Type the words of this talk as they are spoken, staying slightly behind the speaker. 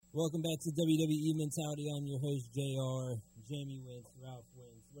Welcome back to WWE Mentality. I'm your host, JR, Jamie Wentz, Ralph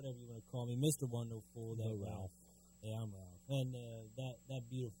Wentz, whatever you want to call me, Mr. Wonderful. Ralph. Yeah, I'm Ralph. And that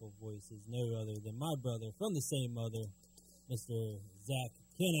beautiful voice is no other than my brother from the same mother, Mr. Zach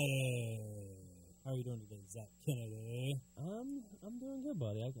Kennedy. How are you doing today, Zach Kennedy? I'm doing good,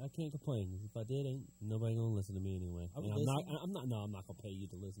 buddy. I can't complain. If I did, ain't nobody gonna listen to me anyway. I'm not gonna pay you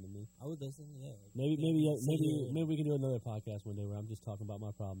to listen to me. I would listen. Yeah. Maybe we can do another podcast one day where I'm just talking about my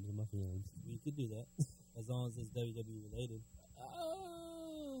problems and my feelings. We could do that as long as it's WWE related.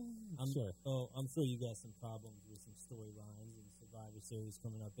 Sure. Oh, I'm sure you got some problems with some storylines and Survivor Series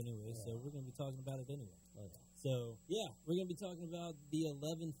coming up anyway, so we're going to be talking about it anyway. Oh, yeah. So, yeah, we're going to be talking about the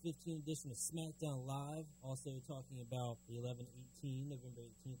 11-15 edition of SmackDown Live, also talking about the 11-18, November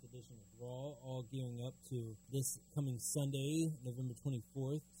 18th edition of Raw, all gearing up to this coming Sunday, November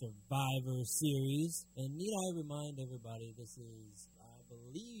 24th, Survivor Series. And need I remind everybody, this is, I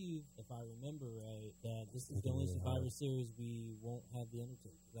believe, if I remember right, that this is the only Survivor Series we won't have The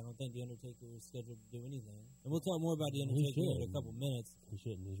Undertaker. I don't think The Undertaker is scheduled to do anything. And we'll talk more about The Undertaker in a couple minutes. He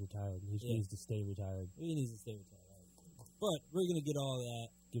shouldn't. He's retired. He needs to stay retired. He needs to stay retired. But we're going to get all that.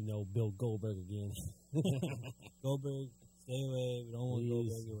 Give the old Bill Goldberg again. Goldberg, stay away. We don't want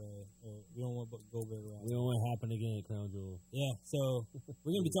Goldberg away. Or we don't want Goldberg around. We don't want it to happen again at Crown Jewel. Yeah, so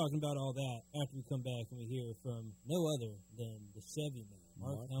we're going to be talking about all that after we come back and we hear from no other than the Chevy Man,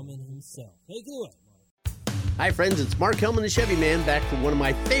 Mark Hellman himself. Take it away, Mark. Hi friends, it's Mark Hellman, the Chevy Man, back for one of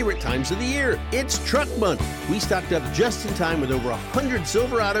my favorite times of the year. It's Truck Month. We stocked up just in time with over 100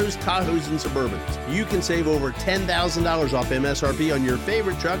 Silverados, Tahoes, and Suburbans. You can save over $10,000 off MSRP on your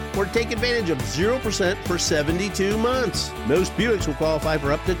favorite truck or take advantage of 0% for 72 months. Most Buicks will qualify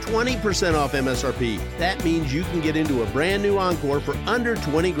for up to 20% off MSRP. That means you can get into a brand new Encore for under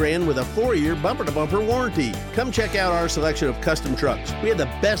 $20,000 with a 4-year bumper-to-bumper warranty. Come check out our selection of custom trucks. We have the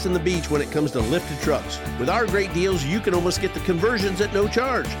best in the beach when it comes to lifted trucks. With our great deals, you can almost get the conversions at no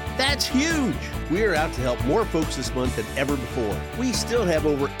charge. That's huge! We are out to help more folks this month than ever before. We still have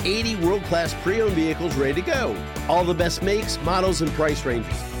over 80 world-class pre-owned vehicles ready to go. All the best makes, models, and price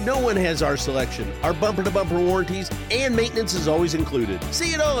ranges. No one has our selection, our bumper-to-bumper warranties, and maintenance is always included.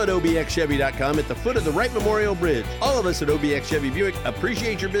 See it all at obxchevy.com at the foot of the Wright Memorial Bridge. All of us at OBX Chevy Buick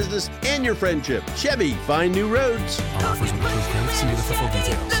appreciate your business and your friendship. Chevy, find new roads. Offers and discounts. See the full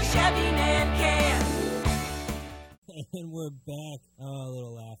details. The Chevy Man can. And we're back. Oh, a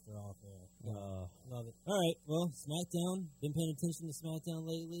little laughter off there. Love it. All right, well, SmackDown. Been paying attention to SmackDown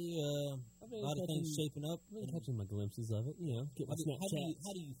lately. A lot of things shaping up. I've been catching my glimpses of it, get my Snapchats.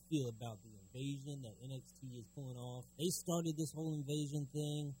 How do you feel about the invasion that NXT is pulling off? They started this whole invasion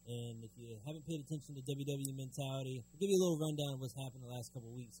thing, and if you haven't paid attention to WWE Mentality, I'll give you a little rundown of what's happened the last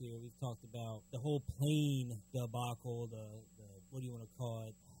couple of weeks here. We've talked about the whole plane debacle, the what do you want to call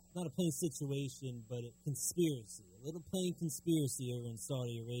it? Not a plane situation, but a conspiracy. A little plane conspiracy over in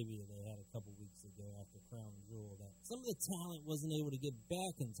Saudi Arabia they had a couple weeks ago after Crown Jewel. That some of the talent wasn't able to get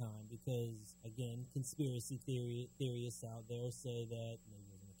back in time because, again, conspiracy theorists out there say that maybe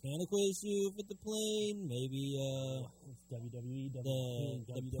it was a mechanical issue with the plane. Maybe WWE,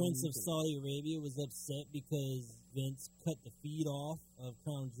 the Prince of Saudi Arabia was upset because Vince cut the feed off of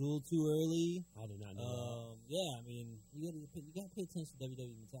Crown Jewel too early. I did not know that. Yeah, I mean, you got to pay attention to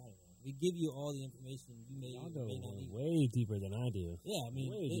WWE Mentality, man. We give you all the information you may not need. Way deeper than I do. Yeah, I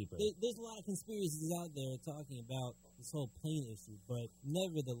mean, there's a lot of conspiracies out there talking about this whole plane issue, but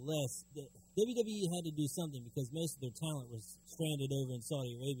nevertheless, WWE had to do something because most of their talent was stranded over in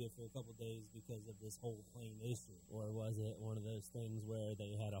Saudi Arabia for a couple of days because of this whole plane issue. Or was it one of those things where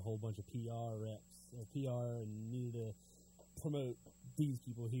they had a whole bunch of PR reps or PR and needed to promote these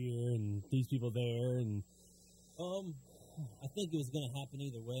people here and these people there and I think it was going to happen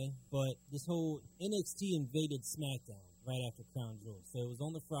either way, but this whole NXT invaded SmackDown right after Crown Jewel. So it was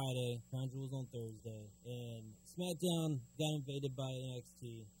on the Friday, Crown Jewel was on Thursday, and SmackDown got invaded by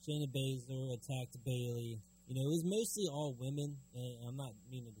NXT. Shayna Baszler attacked Bayley. You know, it was mostly all women, and I'm not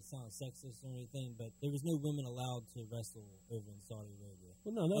meaning to sound sexist or anything, but there was no women allowed to wrestle over in Saudi Arabia.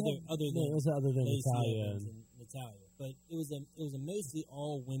 Well, no, other than Natalia. Natalia. But it was a mostly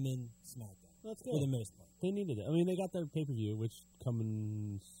all women SmackDown. That's good. For the most part. They needed it. I mean, they got their pay-per-view, which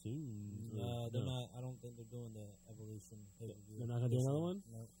coming soon. They're not. I don't think they're doing the Evolution pay-per-view. They're not going to do another one?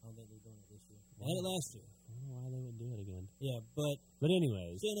 No, I don't think they're doing it this year. They had it last year. I don't know why they wouldn't do it again. Yeah, but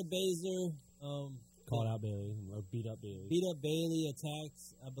anyways. Shayna Baszler called out Bayley, or beat up Bayley. Beat up Bayley, attacked,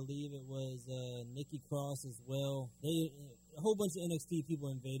 I believe it was Nikki Cross as well. A whole bunch of NXT people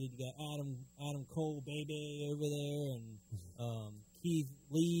invaded. You got Adam Cole, baby, over there, and Keith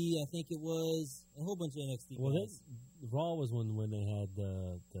Lee, I think it was. A whole bunch of NXT guys. Raw was when they had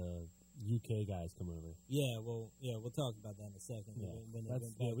the UK guys come over. We'll talk about that in a second. Yeah, when they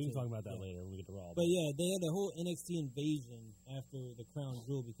went back we can to- talk about that later when we get to Raw. But yeah, they had a whole NXT invasion after the Crown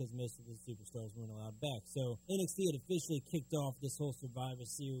Jewel because most of the superstars weren't allowed back. So NXT had officially kicked off this whole Survivor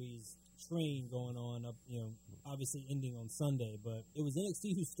Series train going on up, obviously ending on Sunday, but it was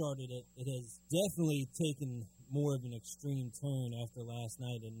NXT who started it. It has definitely taken more of an extreme turn after last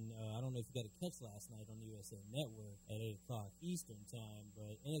night, and I don't know if you got to catch last night on USA Network at 8 o'clock Eastern time,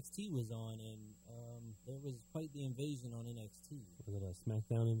 but NXT was on, and there was quite the invasion on NXT. Was it a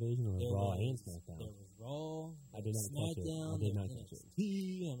SmackDown invasion or There Raw was- and SmackDown? There was Raw. I did not catch it. SmackDown. I did not there catch was it.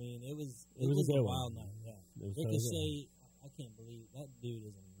 NXT. I mean, it was It was a good a one. wild night. Yeah, It was totally good. Ricochet. I can't believe that dude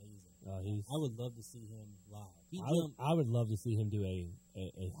is amazing. He's. I would love to see him live. I would love to see him do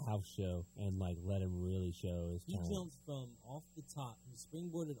a house show and let him really show his He talent. jumped from off the top. He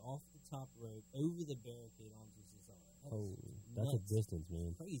springboarded off the top rope over the barricade onto Cesaro. Oh, that's a nuts. distance,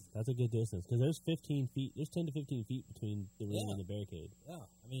 man. Crazy. That's a good distance because there's 15 feet. There's 10 to 15 feet between the ring Yeah. and the barricade. Yeah,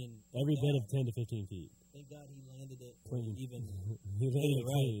 I mean Every thank bit God- of 10 to 15 feet. Thank God he landed it Clean. even. He landed it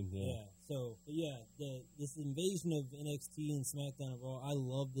right. clean. Yeah. So, but yeah, this invasion of NXT and SmackDown and Raw, I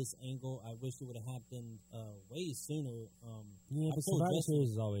love this angle. I wish it would have happened way sooner. Yeah, I but told Survivor Justin-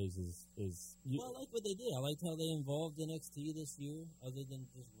 Series is always Well, I like what they did. I liked how they involved NXT this year, other than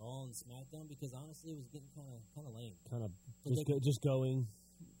just Raw and SmackDown, because honestly, it was getting kind of lame. kind of But they- just going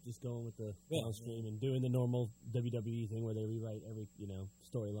with the Yeah, downstream and doing the normal WWE thing where they rewrite every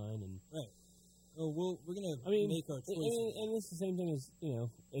storyline and. Right. Oh, we're gonna make our choices. And it's the same thing as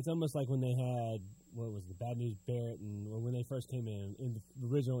it's almost like when they had what was the Bad News Barrett or when they first came in the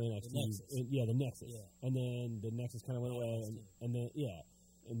original NXT, the Nexus, Yeah. and then the Nexus kind of went away, and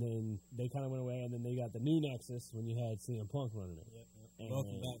then they kind of went away, and then they got the new Nexus when you had CM Punk running it. Yep. And,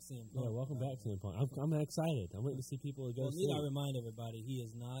 Welcome back, CM Punk. Yeah, welcome back, CM Punk. I'm excited. I'm waiting to see people go. Well, see need I it. remind everybody, he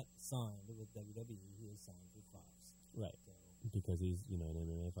is not signed with WWE. He is signed with Fox. Right. So. Because he's an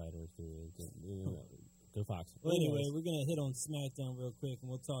MMA fighter too. Go Fox. Well, anyway, we're going to hit on SmackDown real quick, and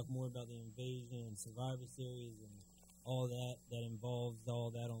we'll talk more about the Invasion and Survivor Series and all that involves all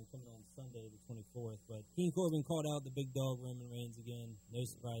that coming on Sunday the 24th. But King Corbin called out the big dog Roman Reigns again. No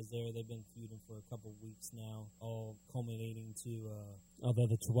surprise there. They've been feuding for a couple weeks now, all culminating to... Although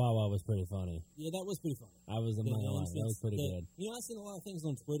the Chihuahua was pretty funny. Yeah, that was pretty funny. I'm not gonna lie, that was pretty good. I've seen a lot of things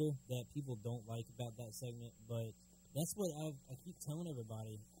on Twitter that people don't like about that segment, but that's what I keep telling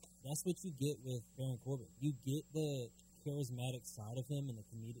everybody. That's what you get with Baron Corbin. You get the charismatic side of him and the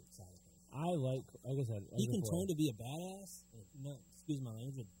comedic side of him. Like I said, he can turn to be a badass, excuse my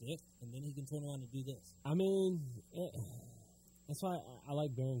language, a dick, and then he can turn around and do this. I mean, that's why I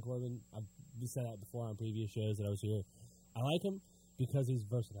like Baron Corbin. I've said that before on previous shows that I was here. I like him because he's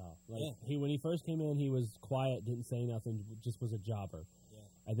versatile. When he first came in, he was quiet, didn't say nothing, just was a jobber. Yeah.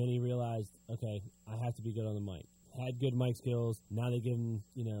 And then he realized, okay, I have to be good on the mic. Had good mic skills. Now they give him,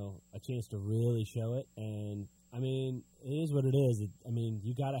 a chance to really show it. And I mean, it is what it is.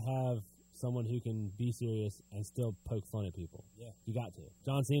 You got to have someone who can be serious and still poke fun at people. Yeah. You got to.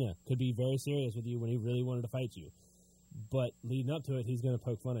 John Cena could be very serious with you when he really wanted to fight you. But leading up to it, he's going to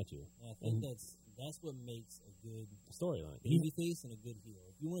poke fun at you. And I think that's what makes a good storyline. Babyface and a good heel.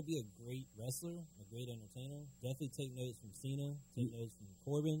 If you want to be a great wrestler, a great entertainer, definitely take notes from Cena, take notes from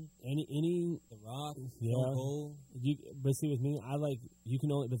Corbin, any The Rock, yeah. Stone Cold. But see, with me, you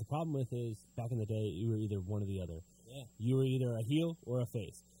can only. But the problem with is back in the day, you were either one or the other. Yeah. You were either a heel or a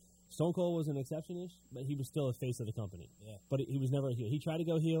face. Stone Cold was an exception-ish, but he was still a face of the company. Yeah. But he was never a heel. He tried to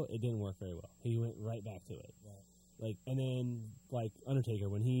go heel, it didn't work very well. He went right back to it. Right. And then Undertaker,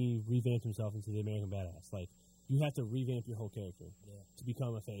 when he revamped himself into the American Badass, you have to revamp your whole character to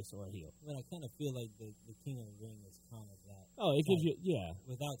become a face or a heel. But I kind of feel like the King of the Ring is kind of that. Oh, it gives you,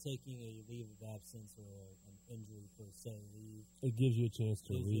 without taking a leave of absence or an injury per se leave. It gives you a chance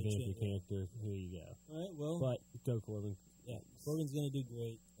to Gives you a revamp chance, your character. Here you go. All right, well. But go Corbin. Yeah, Corbin's going to do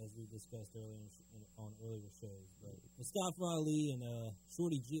great, as we discussed earlier on earlier shows. But Mustafa Ali and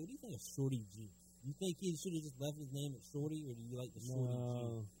Shorty G, what do you think of Shorty G? You think he should have just left his name at Shorty, or do you like the Shorty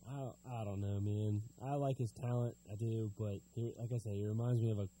G? I don't know, man. I like his talent, I do, but like I say, he reminds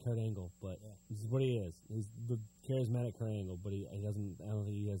me of a Kurt Angle, but this is what he is. He's the charismatic Kurt Angle, but he doesn't. I don't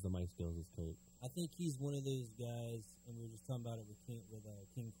think he has the mic skills as Kurt. I think he's one of those guys, and we were just talking about it with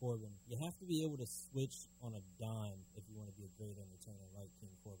King Corbin. You have to be able to switch on a dime if you want to be a great entertainer like King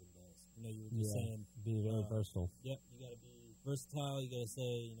Corbin does. You were just saying, being very versatile. Yep, you got to be versatile. You got to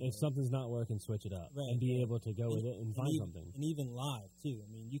say, if something's not working, switch it up, right, and be able to go with it and find something. And even live too. I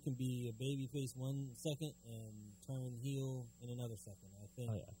mean, you can be a babyface 1 second and turn heel in another second. I think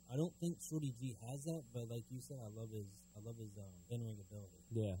Oh, yeah. I don't think Shorty G has that, but like you said, I love his in-ring ability.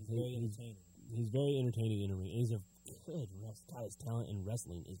 Yeah, He's very entertaining. He's very entertaining in the ring. He's a good wrestler. His talent in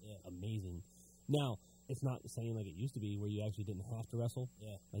wrestling is amazing. Now, it's not the same like it used to be, where you actually didn't have to wrestle.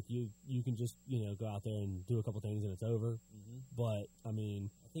 Yeah, like you can just go out there and do a couple things and it's over. Mm-hmm. But I mean,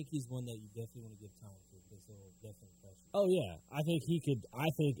 I think he's one that you definitely want to give time to because he'll definitely pressure. Oh yeah, I think he could. I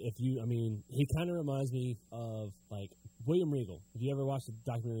think he kind of reminds me of like William Regal. Have you ever watched the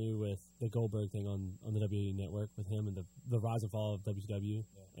documentary with the Goldberg thing on the WWE Network with him and the rise and fall of WCW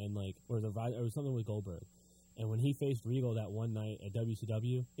and or something with Goldberg? And when he faced Regal that one night at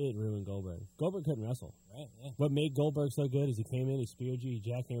WCW, it ruined Goldberg. Goldberg couldn't wrestle. Right. Yeah. What made Goldberg so good is he came in, he speared you, he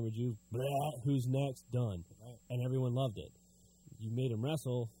jackhammered you. Blah, who's next? Done. Right. And everyone loved it. You made him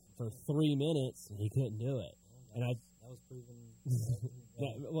wrestle for 3 minutes, and he couldn't do it. That was proven.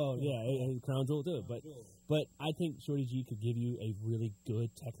 Crown Jewel too. But I think Shorty G could give you a really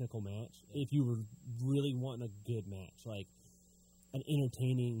good technical match if you were really wanting a good match, like an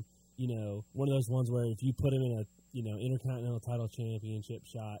entertaining. One of those ones where if you put him in a Intercontinental title championship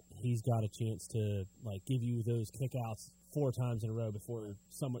shot, he's got a chance to give you those kickouts 4 times in a row before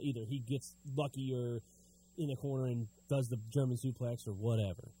either he gets lucky or in the corner and does the German suplex or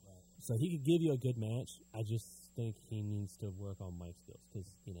whatever. Right. So he could give you a good match. I just think he needs to work on mic skills because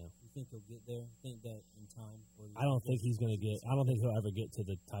You think he'll get there? Think that in time? I don't think he's going to get. I don't think he'll ever get to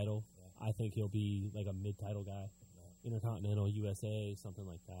the title. Yeah. I think he'll be like a mid-title guy. Intercontinental, USA, something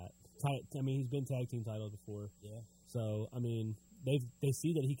like that. He's been tag team title before. Yeah. So, they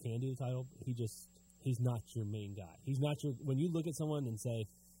see that he can do the title. He's not your main guy. He's not your. When you look at someone and say,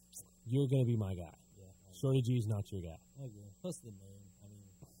 "You're going to be my guy," Shorty G's not your guy. I agree. Plus the name.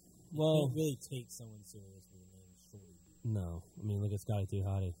 You Well, can't really take someone serious with the name Shorty G. no. Look at Scotty Too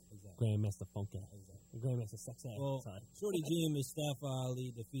Hottie. Exactly. Grandmaster Funky. Exactly. Grandmaster Sexy. Well, Sorry. Shorty G and Mustafa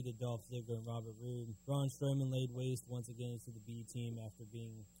Ali defeated Dolph Ziggler and Robert Roode. Braun Strowman laid waste once again to the B team after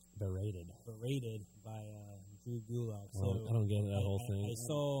being Berated by Drew Gulak. Well, I don't get that whole thing. I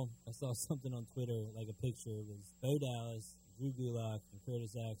saw something on Twitter, like a picture. It was Bo Dallas, Drew Gulak, and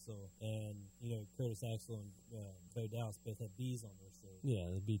Curtis Axel. And, Curtis Axel and Bo Dallas both had B's on their shirt. Yeah,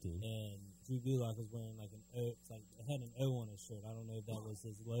 the B team. And Drew Gulak was wearing like an O. It had an O on his shirt. I don't know if that was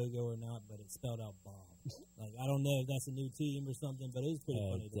his logo or not, but it spelled out Bob. I don't know if that's a new team or something, but it was pretty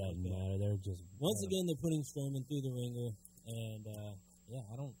funny. It doesn't matter. They're just once again they're putting Strowman through the ringer, and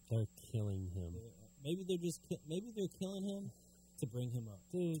I don't. They're killing him. Maybe they're killing him to bring him up,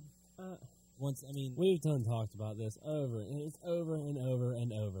 Dude. We've talked about this over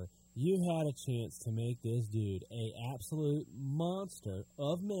and over. You had a chance to make this dude a absolute monster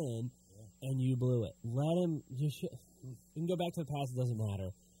of men, and you blew it. Let him. You can go back to the past. It doesn't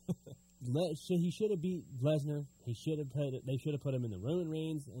matter. He should have beat Lesnar. They should have put him in the Roman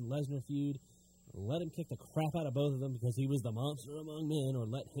Reigns and Lesnar feud. Let him kick the crap out of both of them because he was the monster among men, or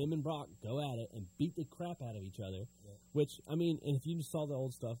let him and Brock go at it and beat the crap out of each other. Yeah. Which, and if you saw the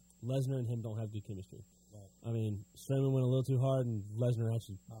old stuff, Lesnar and him don't have good chemistry. Right. Strowman went a little too hard, and Lesnar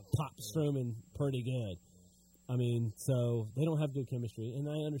actually popped Strowman pretty good. So they don't have good chemistry, and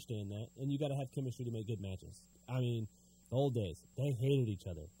I understand that. And you got to have chemistry to make good matches. The old days, they hated each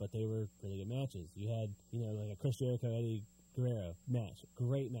other, but they were really good matches. You had, like a Chris Jericho, Eddie Guerrero match,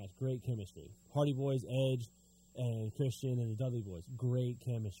 great chemistry. Hardy Boys, Edge, and Christian and the Dudley Boys, great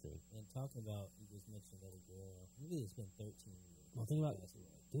chemistry. And talking about, you just mentioned Eddie Guerrero. Maybe it's been 13 years. Well, think about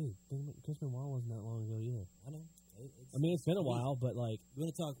Chris Benoit wasn't that long ago either. I know. It's been a while, but you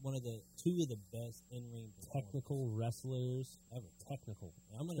want to talk two of the best in-ring technical wrestlers ever. Technical.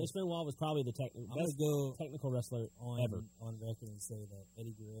 Chris Benoit was probably the best technical wrestler ever. On record and say that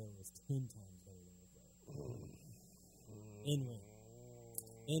Eddie Guerrero was 10 times better than Ric Flair. In-ring.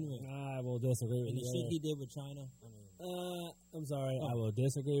 I will disagree with you. And the shit he did with China, I'm sorry. I will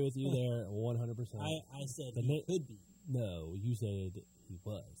disagree with you there 100%. I said he could be. No, you said he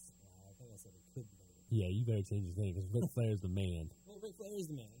was. I think I said he could be. Yeah, you better change your thing because Ric Flair's the man. Well, Ric Flair is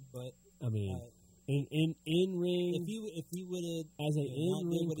the man, but in ring. If he would have as an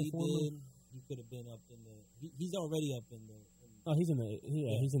in-ring he performer, could have been up in the. He's already up in the. He's in the.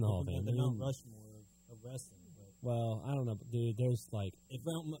 He's in the Hall of Fame. The Mount Rushmore of wrestling. Well, I don't know, dude. There's if you're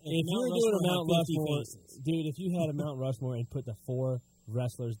doing a Mount Rushmore, dude. If you had a Mount Rushmore and put the 4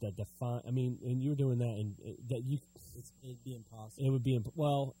 wrestlers that define, and you were doing that, and it'd be impossible. It would be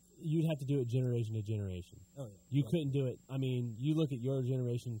you'd have to do it generation to generation. Oh yeah, you couldn't do it. You look at your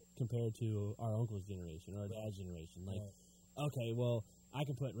generation compared to our uncle's generation or our dad's generation. Okay, well, I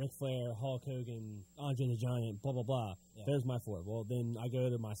can put Ric Flair, Hulk Hogan, Andre the Giant, blah, blah, blah. Yeah. There's my 4. Well, then I go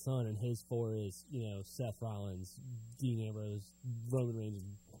to my son, and his 4 is, Seth Rollins, Dean Ambrose, Roman Reigns,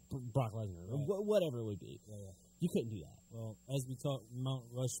 Brock Lesnar, Right. whatever it would be. Yeah. You couldn't do that. Well, as we talk Mount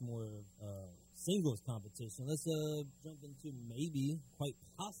Rushmore singles competition, let's jump into maybe, quite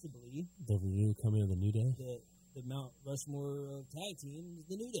possibly, The New coming on the New Day? the Mount Rushmore tag team is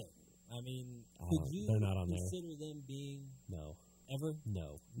the New Day. I mean, could you they're not on there. consider them being No. ever?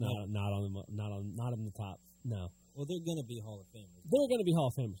 No. No. Not on the top. No. Well, they're going to be Hall of Famers. They're going to be Hall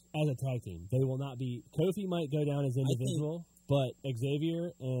of Famers as a tag team. They will not be. Kofi might go down as individual, but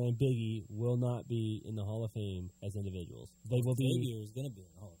Xavier and Big E will not be in the Hall of Fame as individuals. They will be. Xavier is going to be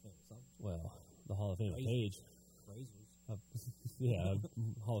in the Hall of Fame. So. Well, the Hall of Fame of Razors. Page. Razors. Yeah,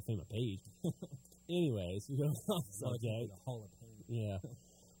 Hall of Fame of Page. Anyways, we go off subject. The Hall of Fame. Yeah,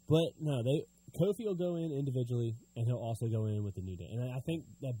 but no, Kofi will go in individually, and he'll also go in with the New Day. And I think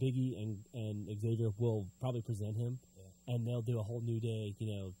that Big E and Xavier will probably present him, and they'll do a whole New Day,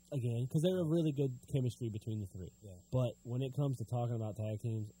 again, because they're a really good chemistry between the 3. Yeah. But when it comes to talking about tag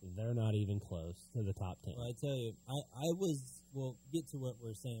teams, they're not even close to the top 10. Well, I tell you, we'll get to what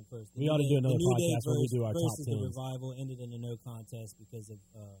we're saying first. We ought to do another the New Day podcast where we do our top versus the 10s. Revival ended in a no contest because of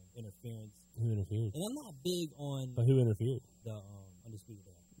interference. Who interfered? And I'm not big on But who interfered? the Undisputed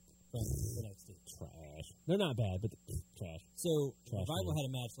Era from the NXT. Trash. They're not bad, but trash. So, Trash Revival man. had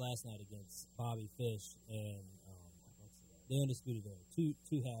a match last night against Bobby Fish and the Undisputed Era.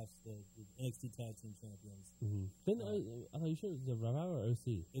 Two halves, the NXT Tag Team Champions. Mm-hmm. Then I thought you sure it was the Revival or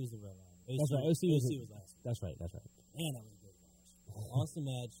OC? It was the Revival. That's right. OC was last week. That's right. Man, that was a great match. Awesome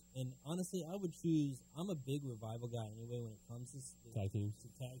match. And honestly, I would choose. I'm a big Revival guy anyway when it comes to Tag teams.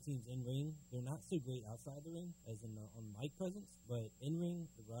 tag teams in ring. They're not so great outside the ring as in on mic presence, but in ring,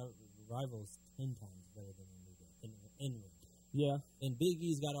 the Revival is 10 times better than the New Day in ring. Yeah, And Big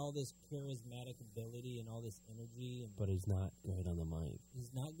E's got all this charismatic ability and all this energy, and but he's not great on the mic.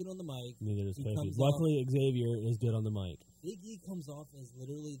 he's not good on the mic. Neither is He Kofi. comes Luckily, Xavier is good on the mic. Big E comes off as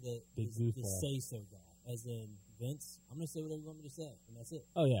literally the Big the goofball. say-so guy, as in Vince. I'm gonna say whatever you want me to say, and that's it.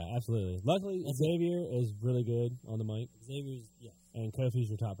 Oh yeah, absolutely. Luckily, That's Xavier is really good on the mic, Xavier's yes. and Kofi's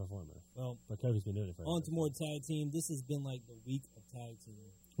your top performer. Well, But Kofi's been doing it for. on to more tag team. This has been like the week of tag team.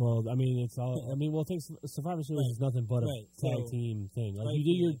 Well, I mean, it's all. I mean, think Survivor Series is nothing but a Right. tag So, team thing. Like right,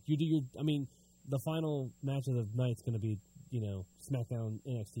 you do your. I mean, the final match of the night's going to be, SmackDown,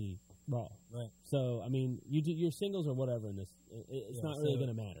 NXT, Raw. Right. So I mean, you do your singles or whatever in this. It's Yeah, not really so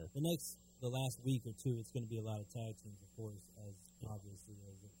going to matter. The last week or two, it's going to be a lot of tag teams, of course, as obviously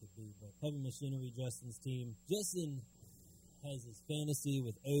as it could be. But Heavy Machinery, Justin's team. Justin has his fantasy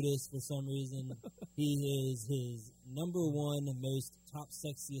with Otis for some reason. He is his number one most top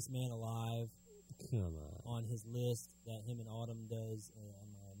sexiest man alive Come on his list that him and Autumn does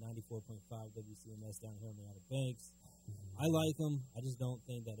on 94.5 WCMS down here in the Outer Banks. I like him. I just don't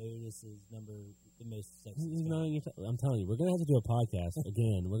think that Otis is the most sexiest guy. I'm telling you, we're gonna have to do a podcast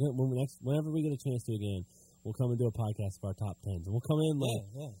again. Whenever we get a chance to again, we'll come and do a podcast of our top 10s, and we'll come in like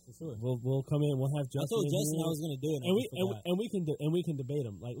Yeah, for sure. we'll come in. We'll have I Justin. told in Justin here, I was going to do it, and we can debate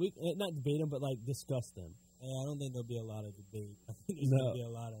them. Like we not debate them, but like discuss them. I don't think there'll be a lot of debate. I think there's going to be a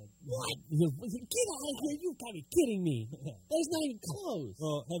lot of What? Get out of here! You gotta be kidding me. That's not even close.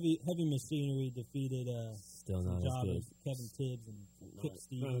 Well, heavy machinery defeated Still not as good. jobbers, Kevin Tibbs and Kip Not as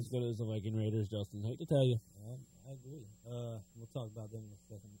Stevens. good as the Viking Raiders, Justin. Hate to tell you. I agree. We'll talk about them in a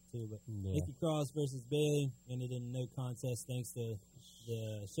second too. But Yeah. Nikki Cross versus Bayley ended in no contest thanks to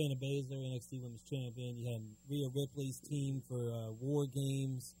the Shayna Baszler, NXT Women's Champion. You had Rhea Ripley's team for War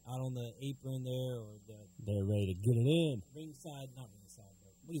Games out on the apron there, or the They're ready to get it in. ringside, not ringside,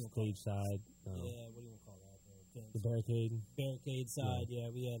 but what do you want to call Stage it? side. Yeah, what do you want to call that? The barricade. Barricade side. Yeah,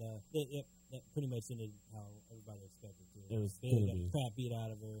 we had that pretty much ended how everybody expected to. It was Bayley gonna got be. the crap beat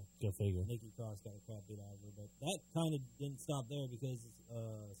out of her. Go figure. Nikki Cross got a crap beat out of her, but that kind of didn't stop there because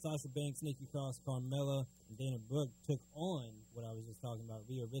Sasha Banks, Nikki Cross, Carmella, and Dana Brooke took on what I was just talking about,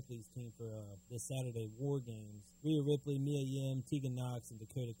 Rhea Ripley's team for this Saturday War Games. Rhea Ripley, Mia Yim, Tegan Knox, and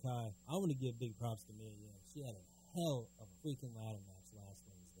Dakota Kai. I want to give big props to Mia Yim. She had a hell of a freaking ladder match last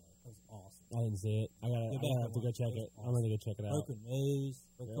Wednesday. That was awesome. I didn't see it. I gotta have to go check it. I'm gonna go check it out. Broke her nose,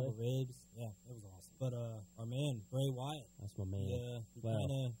 broke a Really? couple ribs. Yeah, it was awesome. But our man, Bray Wyatt, That's my man. he Wow.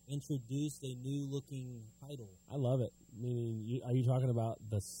 kind of introduced a new-looking title. I love it. Meaning, are you talking about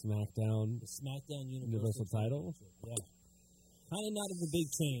the SmackDown? The SmackDown Universal title? Championship. Yeah. Kind of not of a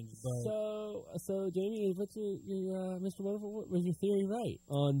big change, but So Jamie, what's your Mr. Wonderful? Was your theory right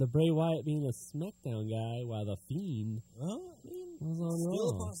on the Bray Wyatt being a SmackDown guy while the Fiend was on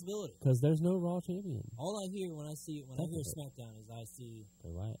still Raw? a possibility. Because there's no Raw champion. All I hear when I hear SmackDown is I see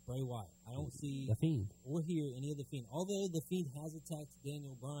Bray Wyatt. I don't see the Fiend or hear any of the Fiend. Although the Fiend has attacked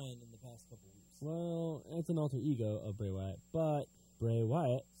Daniel Bryan in the past couple of weeks. Well, it's an alter ego of Bray Wyatt, but Bray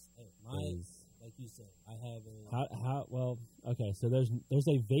Wyatt is. Like you said, I have a... Okay, so there's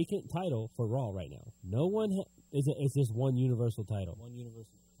a vacant title for Raw right now. No one... It's just one universal title. One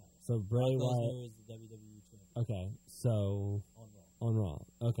universal title. So Bray Brock Wyatt... Lesnar is the WWE champion. Okay, so... On Raw. On Raw.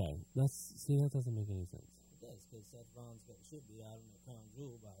 Okay. That doesn't make any sense. It does, because Seth Rollins should be out in the crown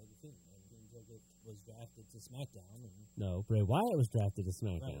jewel by the Fiend. And Fiend was drafted to SmackDown. No, Bray Wyatt was drafted to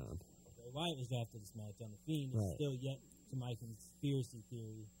SmackDown. Right. Bray Wyatt was drafted to SmackDown. The Fiend is still yet to my conspiracy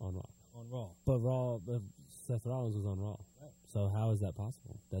theory on Raw. But Seth Rollins was on Raw. Right. So how is that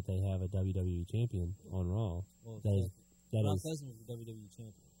possible that they have a WWE champion on Raw? Well, Brock Lesnar is the WWE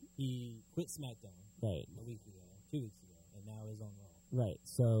champion. He quit SmackDown a week ago, 2 weeks ago, and now is on Raw. Right.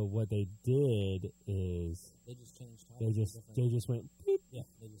 So what they did is they just changed titles. They just went. Beep. Yeah,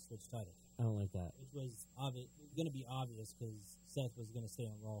 they just switched titles. I don't like that. Which was going to be obvious because Seth was going to stay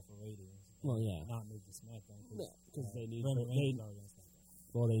on Raw for ratings. Well, yeah, not move to SmackDown because they need.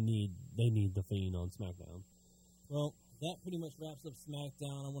 Well, they need the Fiend on SmackDown. Well, that pretty much wraps up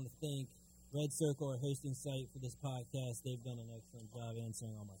SmackDown. I want to thank Red Circle, our hosting site for this podcast. They've done an excellent job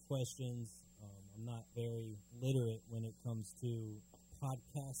answering all my questions. I'm not very literate when it comes to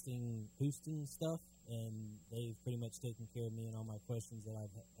podcasting hosting stuff, and they've pretty much taken care of me and all my questions that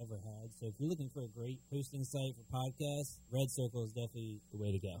I've ever had. So if you're looking for a great hosting site for podcasts, Red Circle is definitely the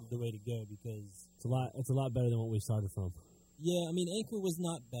way to go. The way to go because it's a lot better than what we started from. Yeah, I mean, Anchor was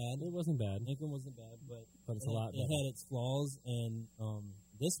not bad. It wasn't bad. Anchor wasn't bad, but it's a lot better. It had its flaws, and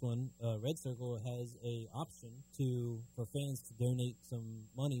this one, Red Circle, has a option for fans to donate some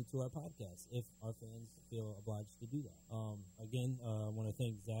money to our podcast if our fans feel obliged to do that. Again, I want to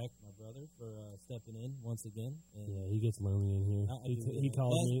thank Zach, my brother, for stepping in once again. And yeah, he gets lonely in here. He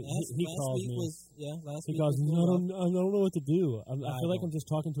calls me. He calls me. Last week he calls me. I don't know what to do. I feel like I'm just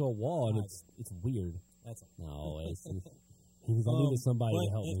talking to a wall, and it's weird. That's all. No, it's. I needed somebody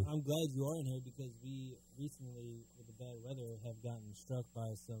to help me. I'm glad you are in here because we recently, with the bad weather, have gotten struck by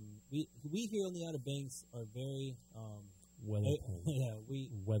some. We here on the Outer Banks are very weather prone.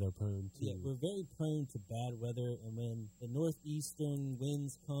 Weather prone too. Yeah, we're very prone to bad weather, and when the northeastern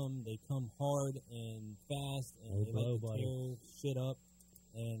winds come, they come hard and fast, and they like to tear shit up.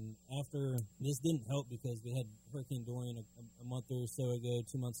 And after this didn't help because we had Hurricane Dorian a month or so ago,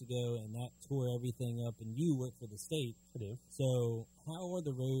 2 months ago, and that tore everything up. And you work for the state, I do. So how are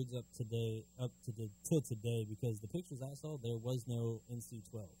the roads till today? Because the pictures I saw, there was no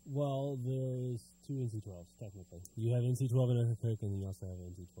NC-12. Well, there's two NC-12s technically. You have NC-12 in Ocracoke, and then you also have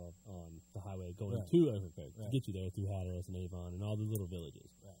NC-12 on the highway going to Ocracoke to get you there through Hatteras and Avon and all the little villages.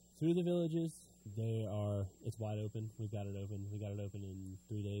 Right. Through the villages. It's wide open. We've got it open. We got it open in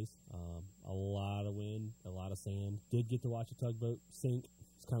 3 days. A lot of wind, a lot of sand. Did get to watch a tugboat sink.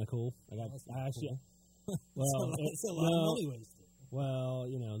 It's kind of cool. It's a lot of money wasted. Well,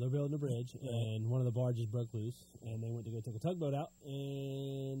 they're building a bridge, and one of the barges broke loose, and they went to go take a tugboat out,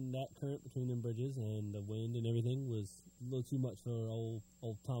 and that current between them bridges and the wind and everything was a little too much for old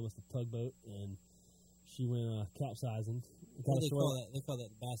Thomas the tugboat, and she went capsizing. They call that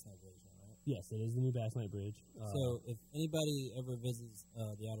the Bass Night Bridge. Yes, it is the new Bass Night Bridge. So if anybody ever visits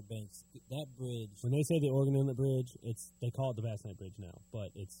the Outer Banks, that bridge... When they say the Organ Inlet Bridge, they call it the Bass Night Bridge now, but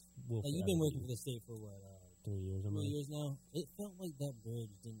it's... you've been working for the state for what? 3 years. 3 years now? It felt like that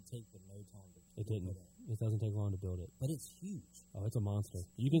bridge didn't take no time to build. It didn't. It doesn't take long to build it. But it's huge. Oh, it's a monster.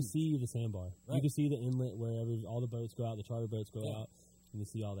 You can see the sandbar. Right. You can see the inlet where all the boats go out, the charter boats go out. You can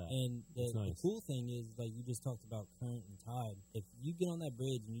see all that. And the cool thing is, like you just talked about current and tide. If you get on that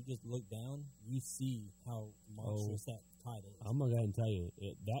bridge and you just look down, you see how monstrous that tide is. I'm gonna go ahead and tell you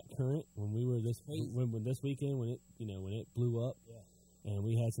that current when we were this weekend when it blew up, and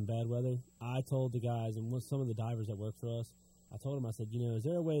we had some bad weather. I told the guys and some of the divers that work for us, I told them, I said, is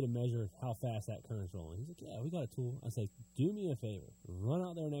there a way to measure how fast that current's rolling? He's like, yeah, we got a tool. I said, do me a favor, run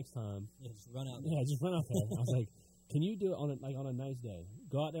out there next time. Yeah, just run out there. Yeah, just run out there. I was like. Can you do it on a nice day?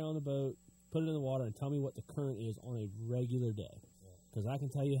 Go out there on the boat, put it in the water, and tell me what the current is on a regular day. Because I can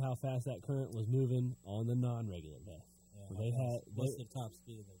tell you how fast that current was moving on the non-regular day. Yeah, what's the top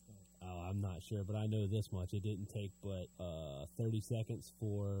speed of that current? Oh, I'm not sure, but I know this much. It didn't take but 30 seconds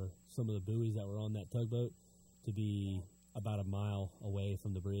for some of the buoys that were on that tugboat to be about a mile away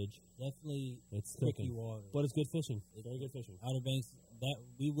from the bridge. Definitely It's tricky cooking. water. But it's good fishing. Very good fishing. Outer Banks, that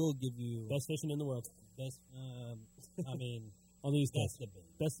we will give you Best fishing in the world. best. I mean, On the East that's Coast. debate.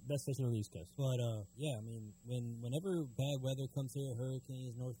 Best fishing on the East Coast. But yeah, I mean, whenever bad weather comes here,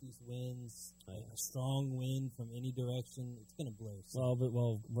 hurricanes, northeast winds, Right. a strong wind from any direction, it's going to blow. So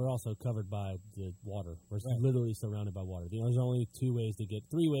Well, we're also covered by the water. We're Right. literally surrounded by water. There's only three ways to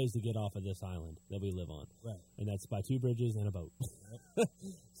get off of this island that we live on, right. and that's by 2 bridges and a boat.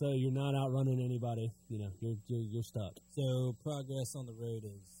 So you're not outrunning anybody. You know, you're stuck. So progress on the road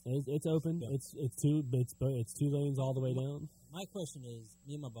is. It's open. Yeah. It's 2 lanes all the way down. My question is,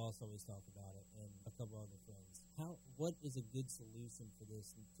 me and my boss always talk about it, and a couple other friends. What is a good solution for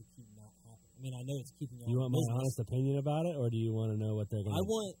this to keep not happening? I mean, I know it's keeping Do you want my honest opinion about it, or do you want to know what they're going to I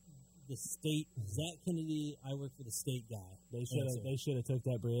want the state. Zach Kennedy. I work for the state guy. They should have took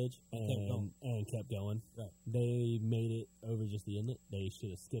that bridge and kept going. Right. They made it over just the inlet. They should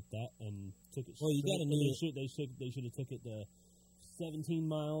have skipped that and took it. Well, you straight. gotta know They should have took it to 17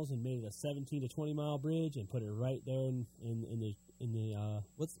 miles and made it a 17 to 20 mile bridge and put it right there in the.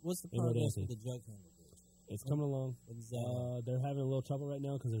 What's the in progress Rodeo. with the jug handle bridge? It's coming along. When's that? They're having a little trouble right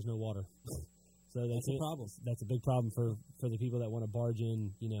now because there's no water. So That's a problem. That's a big problem for the people that want to barge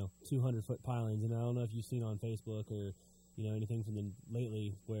in, 200-foot pilings. And I don't know if you've seen on Facebook or, anything from them lately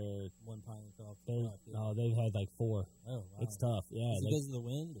where One piling fell off the truck. Yeah. they've had like 4. Oh, wow. It's tough. Yeah. Is it because of the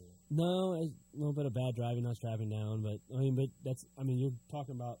wind? Or? No, it's a little bit of bad driving, not strapping down. But you're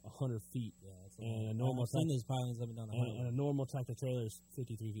talking about 100 feet. Yeah, that's And a normal I've seen those pilings up and down the highway. and a normal tractor trailer is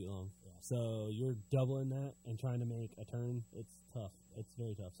 53 feet long. Yeah. So you're doubling that and trying to make a turn. It's tough. It's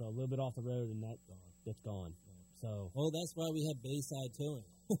very tough. So a little bit off the road and that's gone. So Oh, that's why we have Bayside Towing.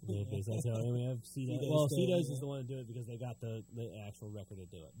 yeah, basically, so and we have Cedos. Cedos Well, towing, Cedos yeah. is the one to do it because they got the actual record to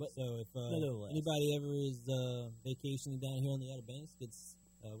do it. But So if Nonetheless. anybody ever is vacationing down here on the Outer Banks, gets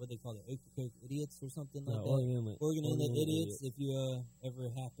what they call it, Ocracoke Idiots or something like that. Oregon Inlet Idiots. If you ever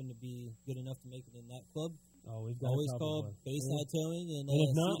happen to be good enough to make it in that club, Oh, we've got always a couple call of- Bayside Towing and And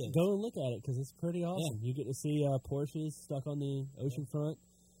if not, Cedos. go and look at it because it's pretty awesome. You get to see Porsches stuck on the ocean front.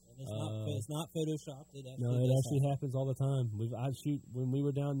 And it's not photoshopped. It actually No, it does actually happens all the time. When we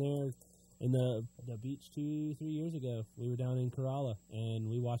were down there in the beach 2-3 years ago. We were down in Kerala and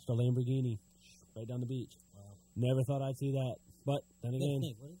we watched a Lamborghini right down the beach. Wow. Never thought I'd see that, but then again,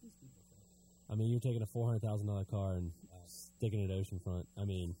 What did these people think? I mean, you're taking a $400,000 car and sticking it oceanfront. I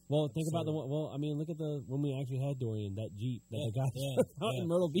mean, well, think about the one. Well, I mean, look at when we actually had Dorian, that Jeep that the guy out in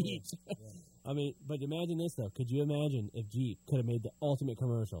Myrtle Beach. Yeah. I mean, but imagine this though. Could you imagine if Jeep could have made the ultimate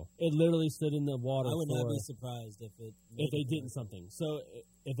commercial? It literally stood in the water. I would not be surprised if they didn't something. So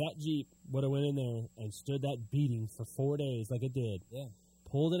if that Jeep would have went in there and stood that beating for 4 days like it did, Yeah,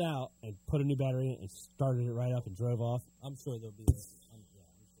 pulled it out and put a new battery in it and started it right up and drove off. I'm sure there'll be.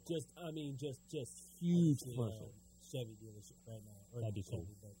 Just huge commercial. Chevy dealership right now. Or That'd be not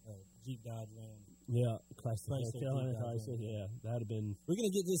Chevy, cool. but, Jeep, Dodge, Ram. Yeah, Chrysler, Chrysler, Carolina Jeep, Chrysler. Dodge, Yeah, that'd have been. We're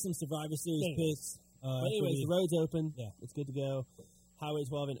gonna get to some Survivor Series Thanks. picks. But anyways, the road's open. Yeah. It's good to go. Highway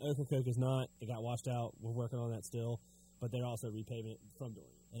 12 in Ocracoke is not. It got washed out. We're working on that still. But they're also repaving it from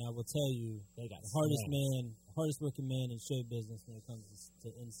Dorian. And I will tell you, They got the hardest working man in show business when it comes to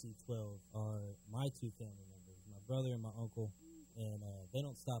NC12 are my 2 family members, my brother and my uncle. And they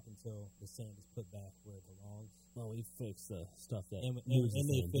don't stop until the sand is put back where it belongs. Well, we fixed the stuff that And moves the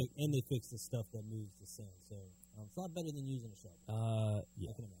sand. they fix the stuff that moves the sand. So it's a lot better than using a shovel. Yeah.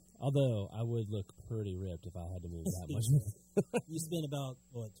 I can imagine. Although I would look pretty ripped if I had to move that much. You spend about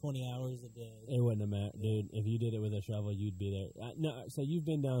 20 hours a day. It wouldn't have mattered, dude. If you did it with a shovel, you'd be there. No, so you've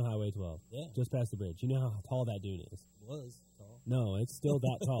been down Highway 12, Yeah, just past the bridge. You know how tall that dune is? was tall. No, it's still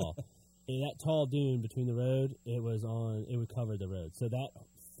that tall. That tall dune between the road, it would cover the road. So that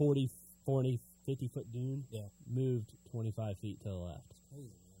 40, 50-foot dune Yeah. moved 25 feet to the left. It's crazy,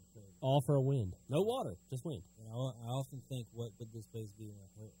 man. Crazy. All for a wind. No water, just wind. And I often think, what would this place be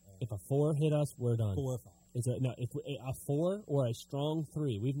when If a 4 hit us, we're done. 4 or 5? If a 4 or a strong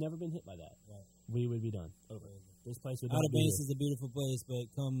 3, we've never been hit by that. Right. We would be done. Over. Crazy. This place would Outer not be Banks here. is a beautiful place, but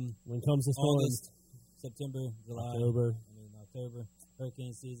come When comes the storm, August, September, July, October,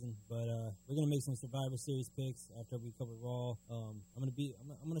 hurricane season. But we're gonna make some Survivor Series picks after we cover Raw. I'm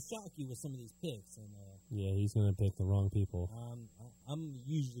gonna shock you with some of these picks, and yeah, he's gonna pick the wrong people. I'm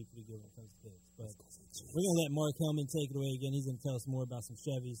usually pretty good when it comes to picks. But we're gonna let Mark Hellman take it away again. He's gonna tell us more about some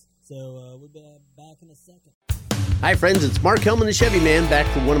Chevys. So we'll be back in a second. Hi, friends, it's Mark Hellman, the Chevy Man, back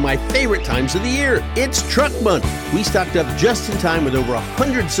for one of my favorite times of the year. It's Truck Month. We stocked up just in time with over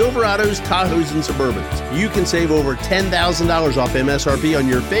 100 Silverados, Tahoes, and Suburbans. You can save over $10,000 off MSRP on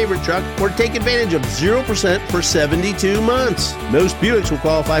your favorite truck or take advantage of 0% for 72 months. Most Buicks will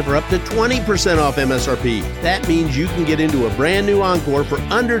qualify for up to 20% off MSRP. That means you can get into a brand new Encore for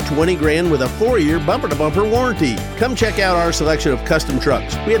under $20,000 with a 4-year bumper-to-bumper warranty. Come check out our selection of custom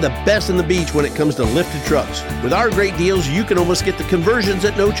trucks. We have the best in the beach when it comes to lifted trucks. With our great deals, you can almost get the conversions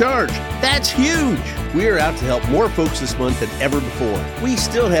at no charge. That's huge! We are out to help more folks this month than ever before. We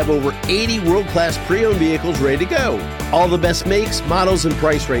still have over 80 world-class pre-owned vehicles ready to go. All the best makes, models, and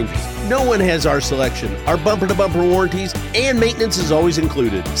price ranges. No one has our selection, our bumper-to-bumper warranties, and maintenance is always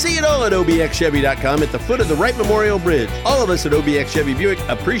included. See it all at obxchevy.com at the foot of the Wright Memorial Bridge. All of us at OBX Chevy Buick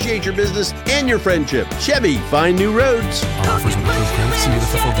appreciate your business and your friendship. Chevy, find new roads. All offers and approved credits. See you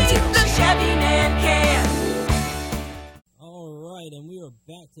for full details. The Chevy Man can. All right, and we are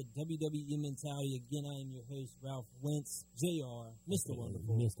back to WWE Mentality. Again, I am your host, Ralph Wentz, JR, Mr.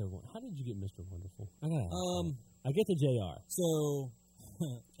 Wonderful. How did you get Mr. Wonderful? I get the JR. So,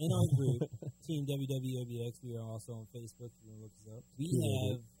 in our group, Team WWOBX, we are also on Facebook. If you want to look us up. We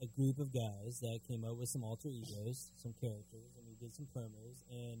have a group of guys that came up with some alter egos, some characters, and we did some promos.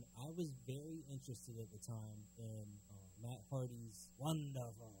 And I was very interested at the time in Matt Hardy's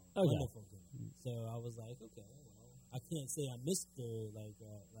wonderful gimmick. So I was like, okay, well, I can't say I'm Mr.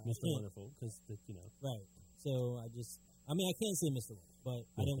 Mr. Wonderful because right. So I can't say Mr. Wonderful, but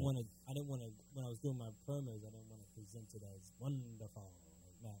I didn't want to. When I was doing my promos, I didn't want to present it as wonderful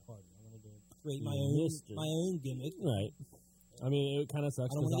like Matt Hardy. I wanted to create my own gimmick. Right. I mean, it kind of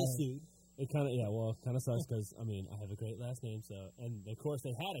sucks. I don't want to get sued. It kind of sucks because I have a great last name. So, and of course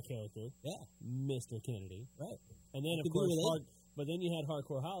they had a character, Mr. Kennedy, right? And then of course, but then you had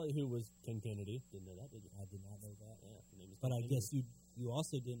Hardcore Holly, who was Ken Kennedy. Didn't know that, did you? I did not know that. Yeah, her name is but Ken I guess you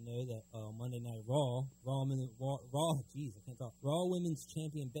also didn't know that Monday Night Raw Women's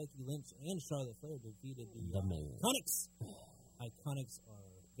Champion Becky Lynch and Charlotte Flair defeated the Iconics. Iconics are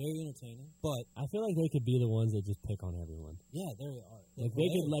very entertaining, but I feel like they could be the ones that just pick on everyone. Yeah, there they are. Like they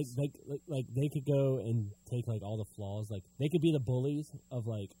could like they could go and take like all the flaws. Like they could be the bullies of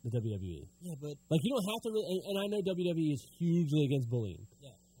like the WWE. Yeah, but like you don't have to really. And I know WWE is hugely against bullying.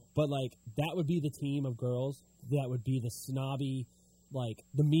 Yeah, but like that would be the team of girls that would be the snobby, like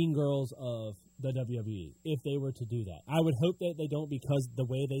the mean girls of the WWE if they were to do that. I would hope that they don't because the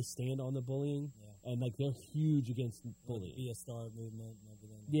way they stand on the bullying. Yeah. And like they're huge against bullying. Be a star movement and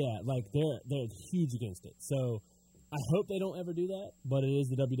everything. Yeah, like they're huge against it. So I hope they don't ever do that. But it is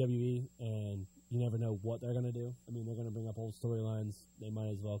the WWE, and you never know what they're gonna do. I mean, they're gonna bring up old storylines. They might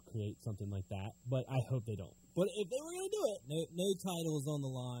as well create something like that. But I hope they don't. But if they were gonna do it, no titles on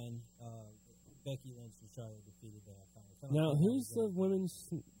the line. Becky Lynch and Charlotte defeated the Iconics. Now, who's the women's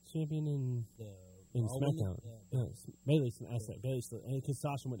champion in SmackDown? Bayley. I said Bayley, because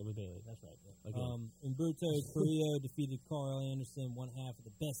Sasha went with Bayley. That's right. Humberto Carrillo defeated Carl Anderson, one half of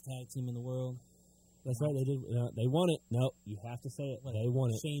the best tag team in the world. That's right. They did. They won it. No, you have to say it. They won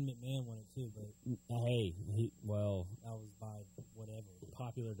it. Shane McMahon won it too, but hey, that was by whatever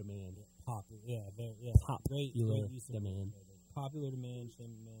popular demand. Great demand. Popular demand.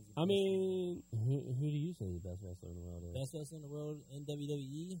 Shane McMahon. I mean, who do you say the best wrestler in the world is? Best wrestler in the world in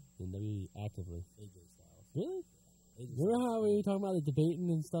WWE. In WWE actively. AJ Styles. Really? Remember how we were talking about the debating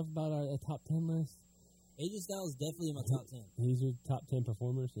and stuff about our top 10 list? AJ Styles is definitely in my top 10. He's your top 10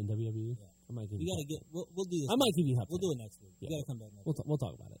 performers in WWE? Yeah. I might give you gotta get. We'll do this. I might give you top 10. We'll do it next week. Yeah. You gotta come back next week. We'll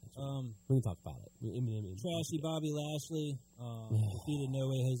talk about it. We can talk about it. Trashy Bobby Lashley defeated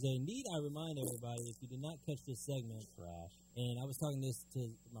No Way Jose. Indeed, I remind everybody, if you did not catch this segment, and I was talking this to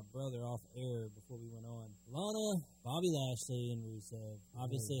my brother off air before we went on, Lana, Bobby Lashley, and Rusev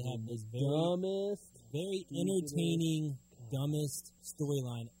obviously have this very entertaining, dumbest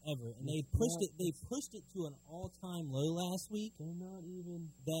storyline ever, and they pushed it. They pushed it to an all-time low last week. They're not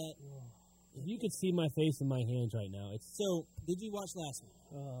even that. If you could see my face and my hands right now, it's so. Did you watch last week?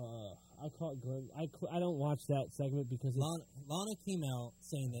 I caught good. I don't watch that segment because Lana came out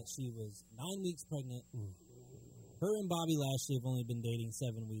saying that she was 9 weeks pregnant. Her and Bobby Lashley have only been dating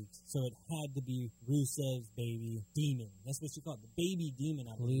 7 weeks, so it had to be Rusev's baby demon. That's what she called it, the baby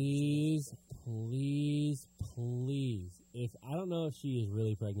demon. I believe. Please. If I don't know if she is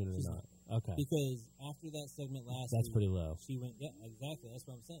really pregnant or not. Okay. Because after that segment last week, that's pretty low. She went, yeah, exactly. That's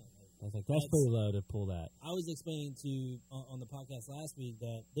what I'm saying. I was like, that's pretty low to pull that. I was explaining on the podcast last week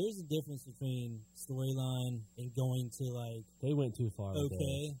that there's a difference between storyline and going to they went too far.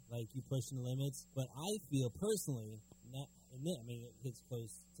 Okay, like you pushing the limits. But I feel personally, and And then, I mean, it hits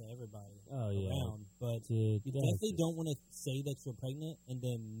close to everybody around. But Dude, you definitely don't want to say that you're pregnant and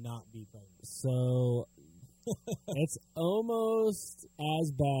then not be pregnant. So it's almost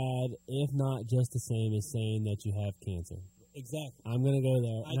as bad, if not just the same, as saying that you have cancer. Exactly. I'm going to go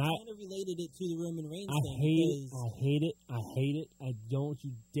there. I kind of related it to the Roman Reigns I thing. hate it. I don't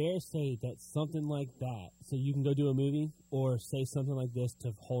you dare say that something like that so you can go do a movie or say something like this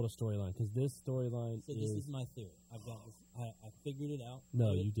to hold a storyline, because this storyline So this is my theory. I've got this. I figured it out.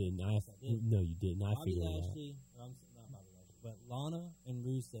 No, you didn't. No, you didn't. I Bobby figured Lashley, not Bobby Lashley, but Lana and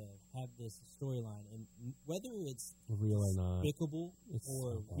Rusev have this storyline, and whether it's real or not, despicable or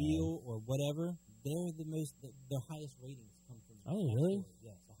so real or whatever, they're their highest ratings come from. Oh, that really?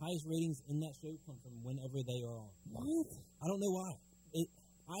 story. Yes, the highest ratings in that show come from whenever they are on. What? I don't know why.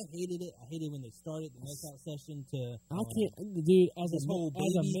 I hated it. I hated when they started the knockout session to. I can't, dude. As this a whole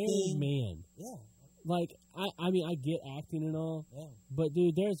married baby man, Yeah. like I mean, I get acting and all, Yeah. but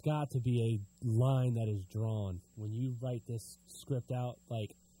dude, there's got to be a line that is drawn when you write this script out.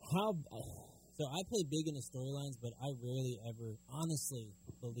 Like how? So I play big in the storylines, but I rarely ever honestly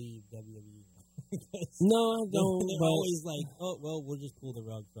believe WWE. No, I don't. They're always like, oh, well, we'll just pull the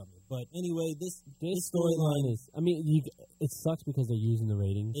rug from you. But anyway, this storyline is, I mean, it sucks because they're using the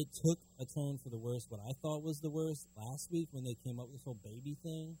ratings. It took a turn for the worst. What I thought was the worst last week when they came up with this whole baby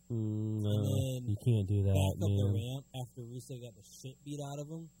thing. No, and then you can't do that, back up the man. ramp after Rusev got the shit beat out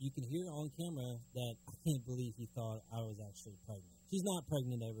of him. You can hear on camera that I can't believe he thought I was actually pregnant. She's not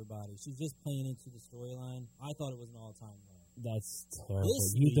pregnant, everybody. She's just playing into the storyline. I thought it was an all-time low. That's terrible.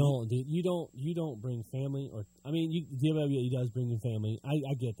 You don't bring family, or I mean, WWE does bring in family.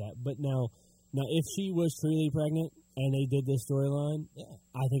 I get that, but now if she was truly pregnant and they did this storyline,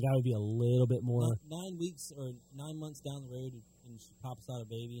 I think I would be a little bit more. 9 weeks or 9 months down the road, and she pops out a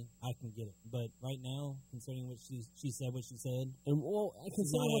baby, I can get it. But right now, concerning what she said, and well,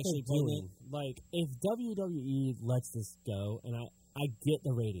 considering what they're doing, like if WWE lets this go, and I get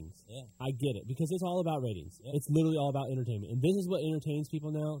the ratings. Yeah. I get it, because it's all about ratings. Yeah. It's literally all about entertainment. And this is what entertains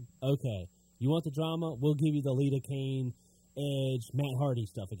people now. Okay, you want the drama? We'll give you the Lita Kane, Edge, Matt Hardy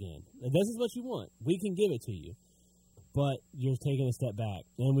stuff again. If this is what you want, we can give it to you. But you're taking a step back.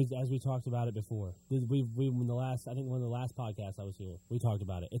 And as we talked about it before, I think one of the last podcasts I was here, we talked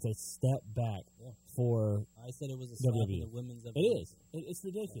about it. It's a step back for I said it was a slap in WWE. the women's It is. It's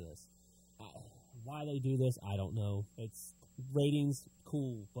ridiculous. Why they do this, I don't know. It's ratings,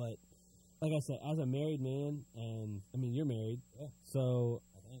 cool, but like I said, as a married man, and I mean, you're married, so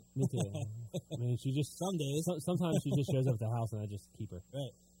me too. I mean, she just some days. Sometimes she just shows up at the house, and I just keep her.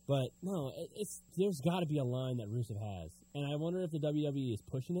 Right. But no, there's got to be a line that Rusev has, and I wonder if the WWE is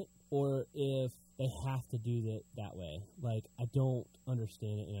pushing it, or if they have to do it that way. Like, I don't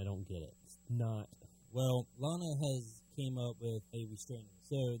understand it, and I don't get it. It's not. Well, Lana came up with a restraining.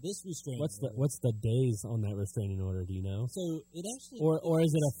 So this restraining What's the days on that restraining order? Do you know? So it actually, or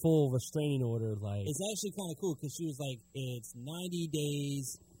is it a full restraining order? Like, it's actually kind of cool because she was like, it's 90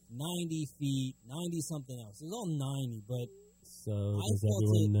 days, 90 feet, 90 something else. It was all 90, but so does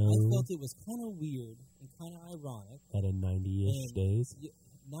everyone know? I felt it was kind of weird and kind of ironic. That in 90-ish days.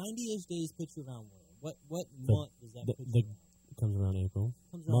 90-ish days puts you around where? What month does that put you around? Comes around April.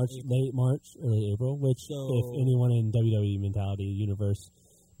 April. Late March, early April, which, if anyone in WWE Mentality Universe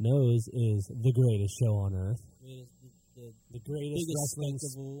knows, is the greatest show on earth. The greatest wrestling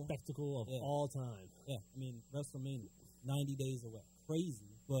spectacle of all time. Yeah, I mean, WrestleMania, 90 days away.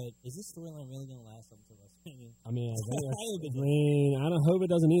 Crazy. But is this storyline really going to last up to WrestleMania? I mean, I don't hope it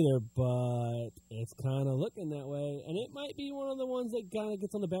doesn't either, but it's kind of looking that way. And it might be one of the ones that kind of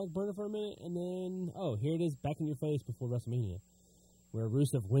gets on the back burner for a minute, and then, here it is, back in your face before WrestleMania, where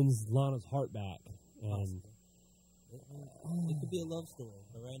Rusev wins Lana's heart back. And it could be a love story,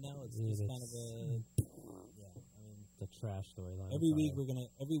 but right now it's just kind of the trash storyline. Every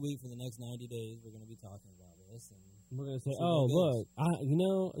week for the next 90 days, we're going to be talking about this, and we're going to say, look, I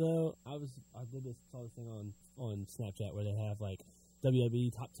saw this thing on Snapchat where they have like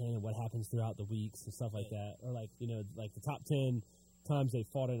WWE top 10 and what happens throughout the weeks and stuff like that, or like the top 10 times they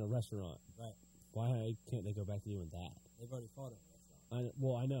fought in a restaurant. Right. Why can't they go back to doing that? They've already fought in a restaurant.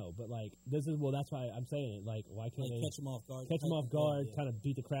 I know, but like that's why I'm saying it. Like, why can't they catch them off guard? Catch them off guard, kind of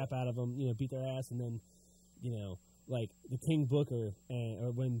beat the crap out of them, beat their ass, and then, like the King Booker,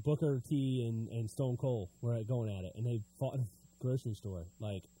 or when Booker T and Stone Cold were going at it, and they fought in a grocery store.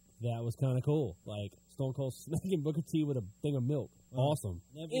 Like, that was kind of cool. Like, Stone Cold smacking Booker T with a thing of milk. Awesome.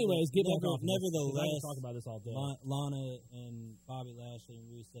 Anyways, get back on. Nevertheless, I can talk about this all day. Lana and Bobby Lashley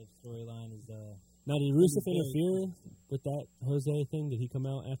and Rusev's storyline is now, did Rusev interfere with that Jose thing? Did he come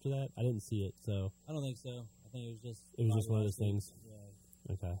out after that? I didn't see it, so. I don't think so. I think it was just one of those things.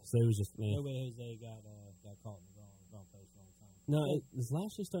 Yeah. Okay, so it was just me. No way Jose got caught in the wrong place, wrong time. No, is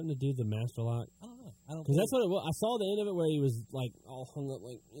Lashley starting to do the master lock? I don't know. I don't Because that's what it was. I saw the end of it where he was like all hung up,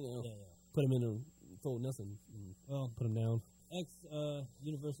 like put him in a full nothing, and put him down.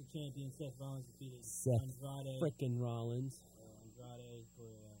 Universal Champion Seth Rollins defeated Andrade. Frickin' Rollins. Andrade for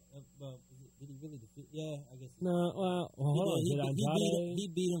did he really defeat? Yeah, I guess. No, well, hold on. Did Andrade? He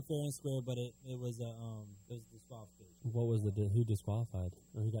beat him fair and square, but it was disqualification. What was who disqualified?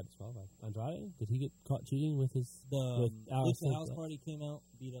 Or who got disqualified? Andrade? Did he get caught cheating with his? The House Party came out,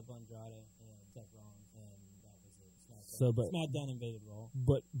 beat up Andrade and Seth Rollins, and that was it. SmackDown invaded Raw.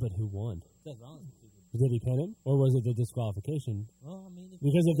 But who won? Seth Rollins defeated. Did he pin him, or was it the disqualification? Well, I mean,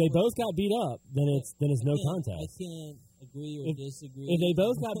 because if they both got beat up, then it's no contest. I can't agree or disagree. If they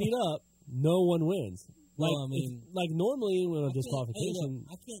both got beat up, no one wins. Like, well, I mean, like normally when a disqualification,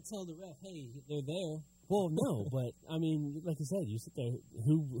 I can't tell the ref, hey, they're there. Well, no, but I mean, like you said, you sit there.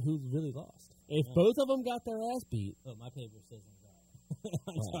 Who really lost? If both of them got their ass beat, my paper says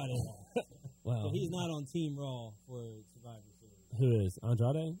Andrade lost. Well, but he's not on Team Raw for Survivor Series. Who is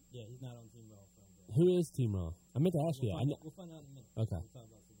Andrade? Yeah, he's not on Team Raw for Andrade. Who is Team Raw? I meant to ask you. We'll find out in a minute. Okay. We'll talk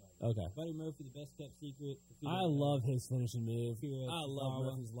about Survivor. Okay. Buddy Murphy, the best kept secret. I love his finishing move. I love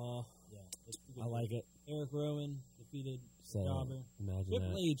Murphy's Law. Yeah, I like it. Eric Rowan defeated Jobber. Imagine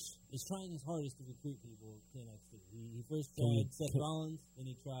Triple that. H is trying his hardest to recruit people to NXT. He first tried Seth Rollins, then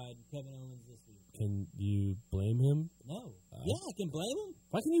he tried Kevin Owens this week. Can you blame him? No. Yeah, I can blame him.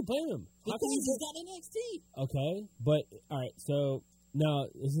 Why can you blame him? Because he's got NXT. Okay, but all right. So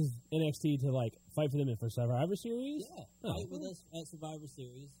now this is NXT to like fight for them for Survivor Series. Yeah, fight with us at Survivor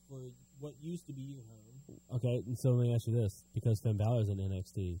Series for what used to be your home. Okay, and so let me ask you this: because Finn Balor's in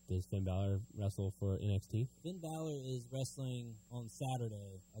NXT, does Finn Balor wrestle for NXT? Finn Balor is wrestling on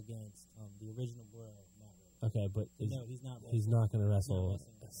Saturday against the original Bro, Matt Riddle. Okay, but no, he's not. He's not going to wrestle.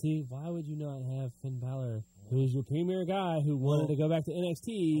 See, why would you not have Finn Balor, who's your premier guy who wanted to go back to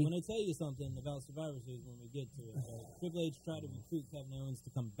NXT? I'm going to tell you something about Survivor Series when we get to it. Triple H tried to recruit Kevin Owens to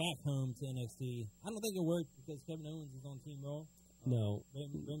come back home to NXT. I don't think it worked because Kevin Owens is on Team Raw. No.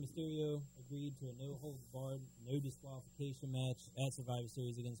 Rey Mysterio agreed to a no-holds-barred, no-disqualification match at Survivor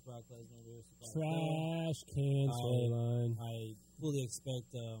Series against Brock Lesnar. Trash can storyline. I fully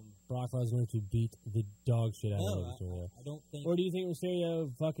expect Brock Lesnar to beat the dog shit out of Mysterio. I don't think. Or do you think Mysterio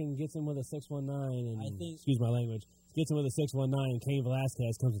fucking gets him with a 619 and, excuse my language, gets him with a 619 and Cain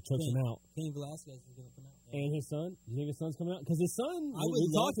Velasquez comes and chokes him out? Cain Velasquez is going to come out. And his son? You think his son's coming out? Because his son, we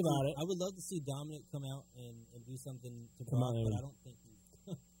talked about it. I would love to see Dominic come out and do something to Brock, but I don't think he's...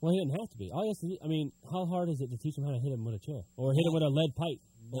 Well, he doesn't have to be. All he has to do, I mean, how hard is it to teach him how to hit him with a chair? Or hit him with a lead pipe?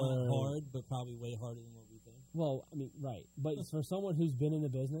 Not hard, but probably way harder than what we think. Well, I mean, right. But for someone who's been in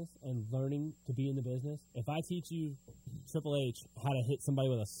the business and learning to be in the business, if I teach you, Triple H, how to hit somebody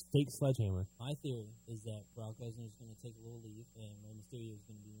with a fake sledgehammer... My theory is that Brock Lesnar is going to take a little leave, and Rey Mysterio is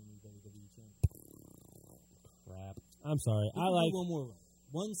going to be the new WWE champion. Crap. I'm sorry. I like one more run.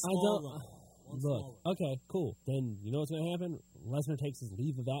 One small run. Okay, cool. Then you know what's going to happen? Lesnar takes his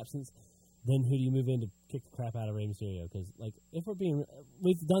leave of absence. Then who do you move in to kick the crap out of Rey Mysterio? Because, like, if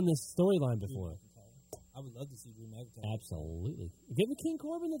we've done this storyline before. I would love to see Drew McIntyre. Absolutely. Give the King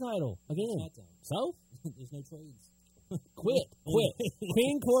Corbin the title again. So? There's no trades. Quit.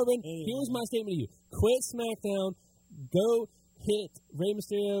 King Corbin, here's my statement to you. Quit SmackDown. Go hit Rey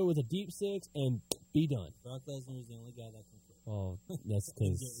Mysterio with a deep six and be done. Brock Lesnar is the only guy that can quit. Oh, that's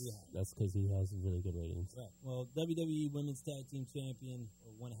because he has really good ratings. Right. Well, WWE Women's Tag Team Champion,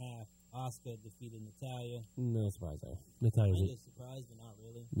 or one half, Asuka defeated Natalya. No surprise there. Natalya's kind of surprised, but not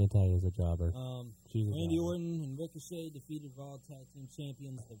really. Natalya's a jobber. Randy Orton and Ricochet defeated Raw Tag Team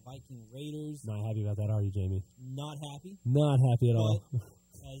Champions, the Viking Raiders. Not happy about that, are you, Jamie? Not happy. Not happy at all.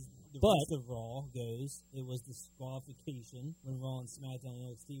 As the rest of Raw goes, it was disqualification when Raw and SmackDown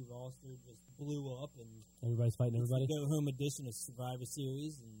and NXT roster just blew up and everybody's fighting everybody. Go home edition of Survivor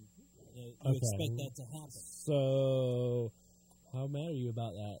Series, and you expect that to happen. So, how mad are you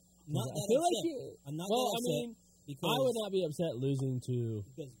about that? Not that upset. I'm not that upset. I would not be upset losing to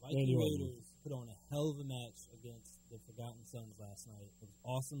Viking Raiders put on a hell of a match against the Forgotten Sons last night. It was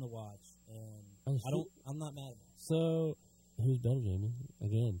awesome to watch, and I'm not mad about it. So, who's better, Jamie?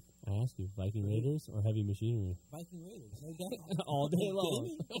 Again, I ask you, Viking Raiders or Heavy Machinery? Viking Raiders, no doubt. All day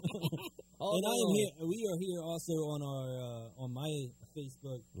long. And I am here. We are here also on our on my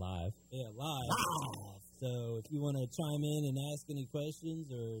Facebook live. Yeah, live. So if you want to chime in and ask any questions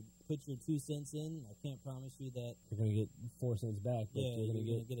or put your 2 cents in, I can't promise you that you're going to get 4 cents back. But you're going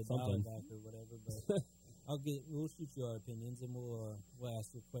to get $1 back or whatever. But We'll shoot you our opinions, and we'll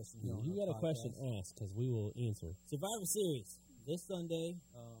ask you a question. Here on You our got a question, podcast. ask, because we will answer. Survivor Series this Sunday.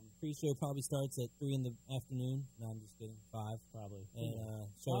 Pre-show probably starts at 3 in the afternoon. No, I'm just kidding. 5 Probably. And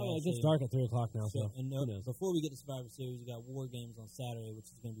It gets dark at 3 o'clock now, so and who knows? before we get to Survivor Series, we got War Games on Saturday, which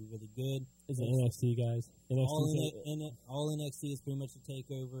is going to be really good. Is it NXT, guys? All NXT is pretty much a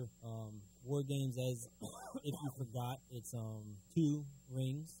takeover. War Games, as if you forgot, it's 2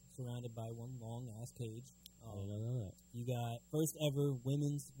 rings surrounded by one long ass cage. I didn't know that. You got first ever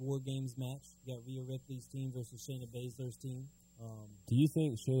women's War Games match. You got Rhea Ripley's team versus Shayna Baszler's team. Do you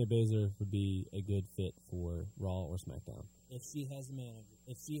think Shayna Baszler would be a good fit for Raw or SmackDown? If she has a manager,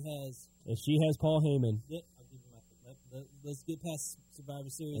 if she has Paul Heyman, yeah, I'll give you let's get past Survivor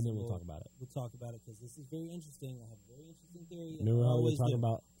Series, and then we'll talk about it. We'll talk about it because this is very interesting. I have a very interesting theory. Remember how we were talking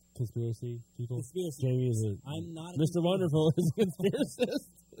about conspiracy people? Conspiracy. Jamie is I'm not. Mr. Wonderful is a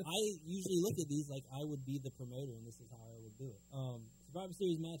conspiracist. I usually look at these like I would be the promoter, and this is how I would do it. Survivor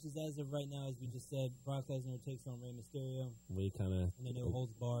Series matches as of right now, as we just said, Brock Lesnar takes on Rey Mysterio. We kind of... And then no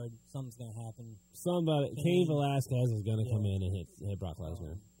holds barred. Something's going to happen. Cain Velasquez is going to come in and hit Brock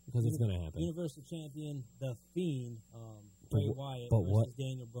Lesnar. Because it's going to happen. Universal Champion, The Fiend, Bray Wyatt versus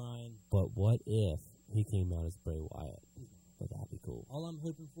Daniel Bryan. But what if he came out as Bray Wyatt? But that'd be cool. All I'm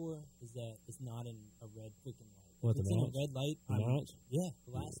hoping for is that it's not in a red freaking light. What, if it's in a red light. Match? Yeah.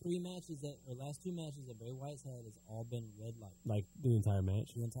 The last 2 matches that Bray Wyatt's had has all been red light. Like the entire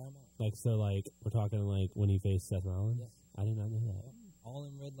match? The entire match. We're talking like when he faced Seth Rollins? Yes. I did not know that. All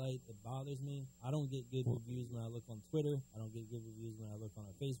in red light. It bothers me. I don't get good reviews when I look on Twitter. I don't get good reviews when I look on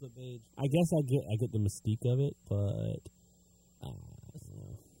our Facebook page. I guess I get the mystique of it, but I don't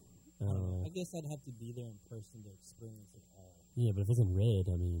know. I guess I'd have to be there in person to experience it all. Yeah, but if it's in red,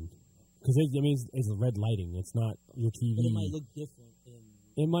 I mean... Because it's red lighting. It's not your TV. But it might look different.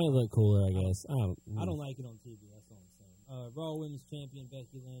 It might look cooler, I guess. I don't like it on TV. That's all I'm saying. Raw Women's Champion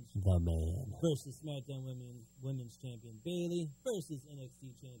Becky Lynch. The man. Versus SmackDown Women's Champion Bayley. Versus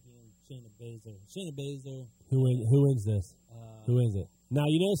NXT Champion Shayna Baszler. Shayna Baszler. Who wins this? Who wins it? Now,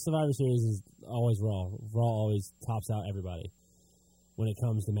 Survivor Series is always Raw. Raw always tops out everybody when it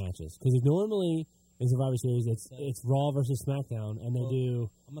comes to matches. Because normally... in Survivor Series, it's Raw versus SmackDown, and they do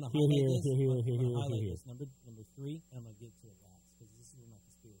I'm gonna here, highlight this number 3, and I'm gonna get to it last because this is where my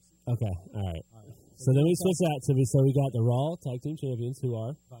conspiracy. Okay, all right. So then we switch that to so we got the Raw Tag Team Champions, who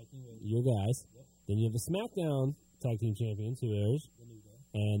are Viking Raiders. Your guys. Yep. Then you have the SmackDown Tag Team Champions, who is The New Day.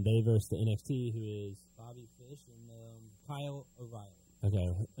 And they versus the NXT, who is Bobby Fish and Kyle O'Reilly. Okay,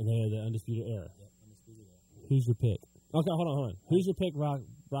 and they are the Undisputed Era. Yep, Undisputed Era. Who's your pick? Okay, hold on. Who's your pick? Brock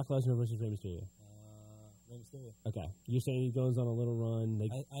Lesnar versus Rey Mysterio. Rey Mysterio. Okay, you're saying he goes on a little run. They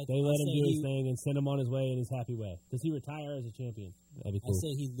let him do his thing and send him on his way in his happy way. Does he retire as a champion? That'd be cool. I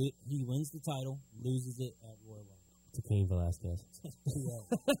say he wins the title, loses it at Royal Rumble. To Cain Velasquez.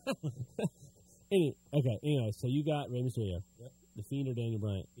 Anyway, so you got Rey Mysterio. Yep. The Fiend or Daniel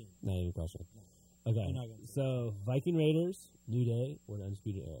Bryan? Fiend. Not even a question. No. Okay, so Viking Raiders, New Day, or the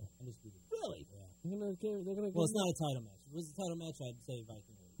Undisputed Era? Undisputed. Really? Yeah. They're gonna Well, it's not a title match. If it was a title match, I'd say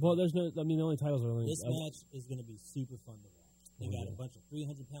Viking Raiders. Well, there's no. I mean, the only titles are only. This match is going to be super fun to watch. They got a bunch of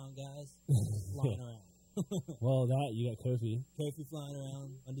 300-pound guys flying around. Well, you got Kofi. Kofi flying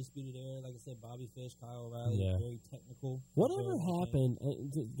around, Undisputed Era. Like I said, Bobby Fish, Kyle O'Reilly, very technical. Whatever happened?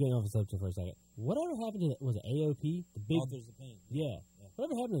 Getting off the subject for a second. Whatever happened to was it AOP? The big Authors of Pain. Yeah.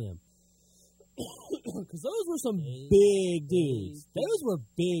 Whatever happened to them? Because those were some big dudes. Those were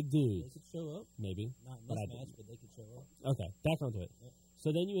big dudes. They could show up. Maybe. Not in this match, but they could show up. Okay, back onto it. Yep. So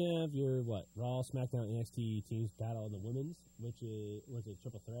then you have your, Raw, SmackDown, NXT teams battle in the women's, which was a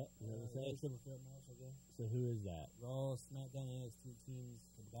triple threat. You know what I'm saying? Triple threat match, I guess. So who is that? Raw, SmackDown, NXT teams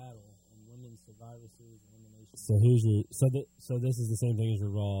to battle in women's Survivor Series elimination. So who's your so this is the same thing as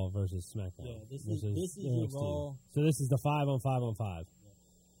your Raw versus SmackDown. Yeah, this is your Raw. So this is the 5-on-5-on-5. Yeah.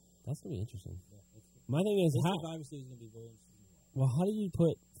 That's gonna be interesting. Yeah, my thing is Survivor Series is gonna be very interesting. Well, how do you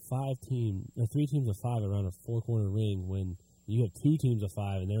put 3 teams of 5 around a 4-corner ring when you have 2 teams of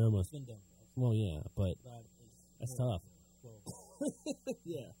 5 and they're almost? It's been done. Well, yeah, but that's tough.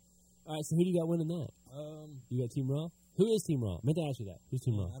 Yeah. All right, so who do you got winning that? You got Team Raw? Who is Team Raw? I meant to ask you that. Who's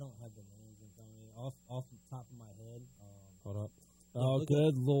Team Raw? I don't have the names in front of me. Off the top of my head. Hold up. Oh,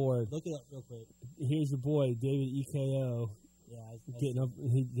 good Lord. Look it up real quick. Here's your boy, David EKO. Yeah, getting up. Did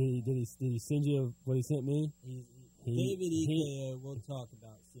he send you what he sent me? David EKO. We'll talk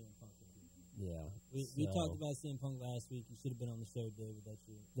about CM Punk. Yeah. We talked about CM Punk last week. You should have been on the show, David.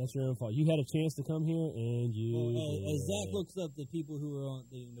 That's your own fault. You had a chance to come here, and you. As Zach looks up the people who are on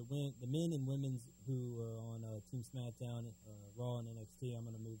the men and women's who are on Team SmackDown, Raw, and NXT, I'm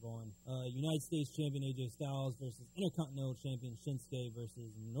going to move on. United States Champion AJ Styles versus Intercontinental Champion Shinsuke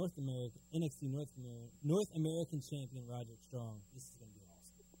versus NXT North American Champion Roderick Strong. This is going to be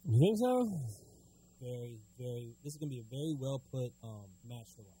awesome. You think so? Very, very. This is going to be a very well put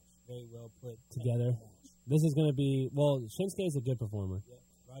match to watch. Very well put together. This is going to be Shinsuke is a good performer. Yep.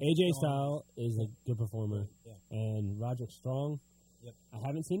 AJ Styles is a good performer, and Roderick Strong. Yep. I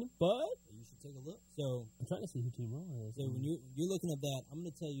haven't seen him, but you should take a look. So I'm trying to see who Team Raw is. So when you're looking at that, I'm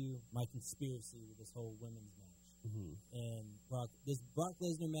going to tell you my conspiracy with this whole women's match. Mm-hmm. And this Brock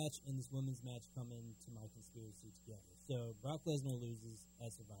Lesnar match and this women's match come into my conspiracy together. So Brock Lesnar loses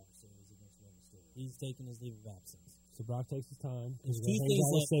at Survivor Series against Rey Mysterio. He's taking his leave of absence. So Brock takes his time. There's two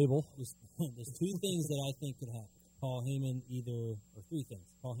things that I think could happen. Paul Heyman three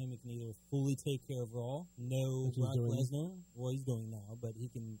things. Paul Heyman can either fully take care of Raw, Brock Lesnar, he's doing now, but he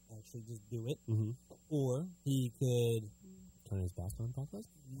can actually just do it. Mm-hmm. Or he could turn his back on Brock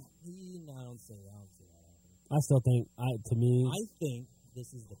Lesnar. I don't say that. I still think, I think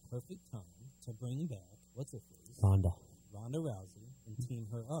this is the perfect time to bring back what's her face, Ronda Rousey, and team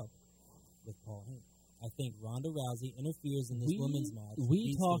her up with Paul Heyman. I think Ronda Rousey interferes in this women's match.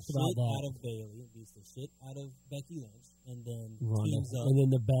 We talked about that. Out of Bayley, beats the shit out of Becky Lynch, and then Ronda. Teams up. And then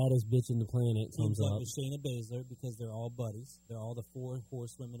the baddest bitch in the planet comes up with Shayna Baszler because they're all buddies. They're all the 4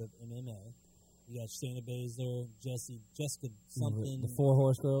 horsewomen of MMA. You got Shayna Baszler, Jessica something. The 4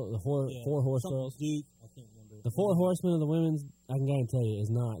 horse girl, the 4 horse girls. Duke, I can't remember. The 4 horsemen of the women's, I can guarantee you, is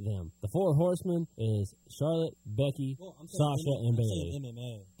not them. The 4 horsemen is Charlotte, Becky, Sasha, and Bayley.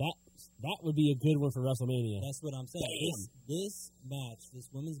 MMA. That would be a good one for WrestleMania. That's what I'm saying. This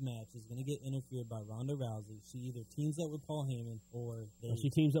women's match, is going to get interfered by Ronda Rousey. She either teams up with Paul Heyman or she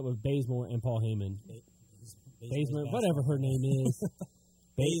teams up with Bazemore and Paul Heyman. Bazemore, whatever her name is.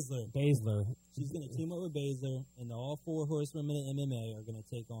 Baszler. She's going to team up with Baszler, and all 4 horsewomen in MMA are going to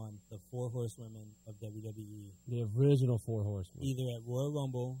take on the 4 horsewomen of WWE. The original 4 horsewomen. Either at Royal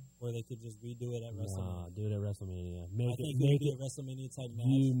Rumble, or they could just redo it at WrestleMania. Do it at WrestleMania. I think it would be a WrestleMania type match.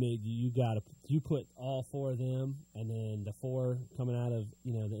 You put all 4 of them, and then the 4 coming out of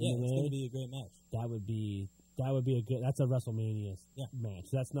the MMA. It's going to be a great match. That would be a good. That's a WrestleMania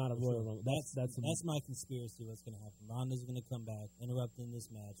match. That's not a Royal Rumble. That's my conspiracy. What's going to happen? Ronda's going to come back, interrupting this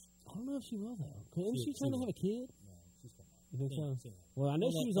match. I don't know if she will though. Isn't she trying to have a kid? No, she's coming back. You think so? Well, I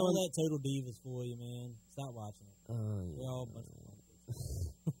know she was on that Total Divas for you, man. Stop watching it. They're all a bunch of fun.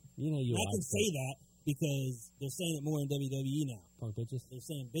 I can say that because they're saying it more in WWE now. Punk bitches. They're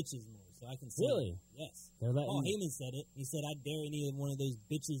saying bitches more, so I can say really. It. Yes. Paul Heyman said it. He said, "I dare any of one of those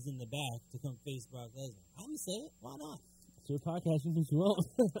bitches in the back to come face Brock Lesnar." I'm gonna say it. Why not? It's your podcast. You think you won't?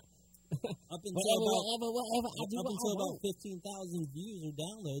 Up until about 15,000 views or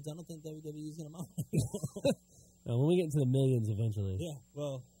downloads, I don't think WWE's gonna mind. No, when we get into the millions eventually. Yeah.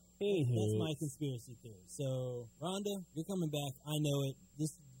 Well. That's my conspiracy theory. So, Ronda, you're coming back. I know it.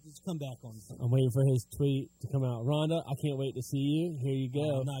 Just come back on. I'm waiting for his tweet to come out. Ronda, I can't wait to see you. Here you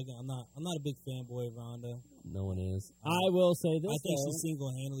go. I'm not a big fanboy of Ronda. No one is. I will say this. I think she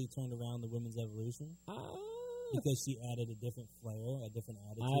single-handedly turned around the women's evolution. Because she added a different flair, a different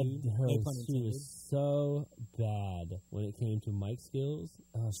attitude. I heard she was so bad when it came to mic skills.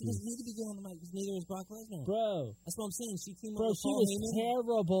 She doesn't need to be good on the mic because neither is Brock Lesnar. Bro. That's what I'm saying. She teamed up with Paul Heyman. She was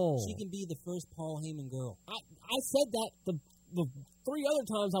terrible. She can be the first Paul Heyman girl. I said that the 3 other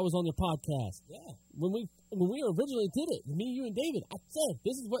times I was on your podcast. Yeah. When we originally did it, me, you, and David, I said,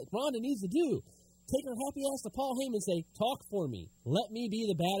 this is what Ronda needs to do. Take her happy ass to Paul Heyman and say, talk for me. Let me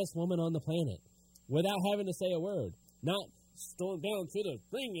be the baddest woman on the planet. Without having to say a word. Not storm down to the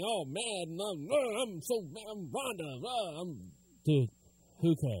ring all mad and I'm Ronda. Dude,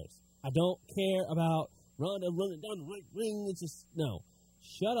 who cares? I don't care about Ronda running down the right ring. It's just, no.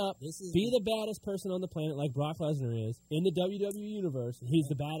 Shut up. Be the baddest person on the planet like Brock Lesnar is. In the WWE universe, he's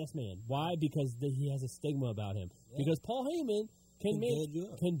the baddest man. Why? Because he has a stigma about him. Yeah. Because Paul Heyman can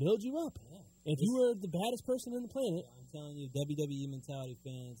build you up. Yeah. If you were the baddest person on the planet. I'm telling you, WWE mentality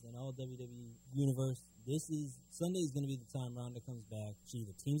fans and all WWE universe, Sunday is going to be the time Ronda comes back. She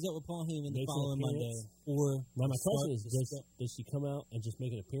either teams up with Paul Heyman the following Monday, or now my question is, does she come out and just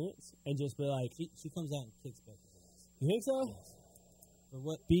make an appearance and just be like, she comes out and kicks Becky's ass. You think so? Yes. For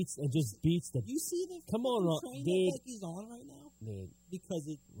what? Beats the. You see the come on, train dude. that Becky's on right now, dude. Because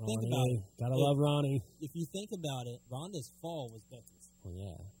Ronnie, think about it. Gotta love Ronnie. If you think about it, Ronda's fall was Becky's. Well,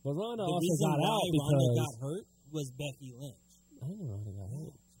 yeah, but Ronda the also reason got why out because Ronda got hurt was Becky Lynch. I didn't know Ronda got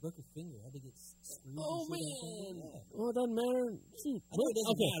hurt. broke her finger. Had to get screwed. Oh, and shit man. on her. Well, it doesn't matter. Shoot. I know it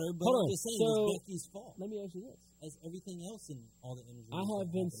doesn't matter, but hold I'm on. just saying So, it's Becky's fault. let me ask you this. As everything else in all the energy. I have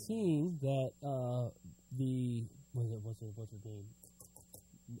been seeing that what's her name?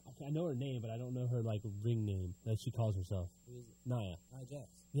 I know her name, but I don't know her like ring name that she calls herself. Who is it? Naya. Nia Jax.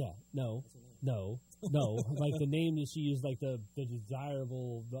 Yeah. No. That's her name. No. Like the name that she used, like the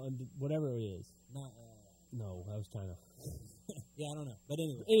desirable, whatever it is. Not. No, I was trying to. Yeah, I don't know. But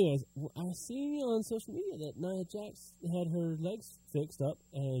anyway. Anyways, I seen on social media that Nia Jax had her legs fixed up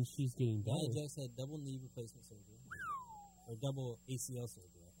and she's getting better. Nia Jax had double knee replacement surgery. Or double ACL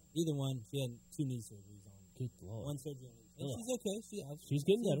surgery, I think. Either one, she had 2 knee surgeries on. Good Lord. One surgery on each. And she's okay. She's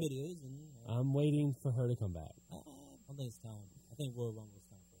getting seen better. videos and, I'm waiting for her to come back. I think it's time. I think Royal Rumble's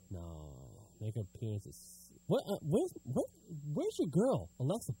time for her. No, make her appearances. What? Where's your girl,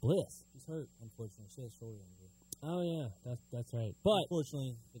 Alexa Bliss? She's hurt, unfortunately. She has shoulder injury. Oh yeah, that's right. But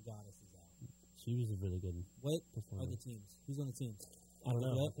unfortunately, the goddess is out. she was a really good What performer. are the teams? Who's on the team? I don't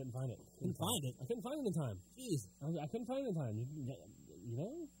know. What? I couldn't find it. Couldn't find it? I couldn't find it in time. Jeez. I couldn't find it in time. You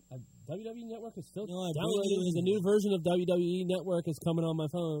know, WWE Network is still No, I bring downloading. you in The new version of WWE Network is coming on my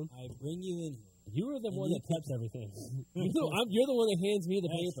phone. I bring you in here. You are the And one you that preps everything. you're the one that hands me the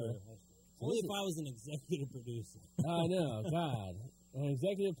That's paper. true. Only if I was an executive producer. I know, God. An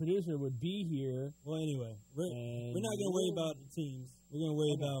executive producer would be here. Well, anyway, we're not going to worry about the teams. We're going to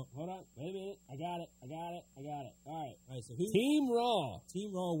worry about... Hold on. Wait a minute. I got it. All right. All right, so who? Team Raw.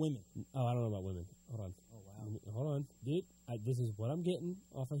 Team Raw women. Oh, I don't know about women. Hold on. Oh, wow. Hold on. Dude, this is what I'm getting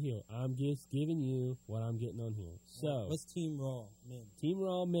off of here. I'm just giving you what I'm getting on here. So, What's Team Raw men? Team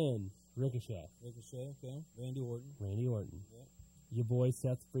Raw men. Ricochet. Ricochet, okay. Randy Orton. Randy Orton. Yep. Your boy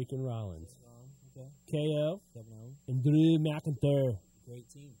Seth freaking Rollins. Okay. KO. Kevin Owens. And Drew McIntyre. Great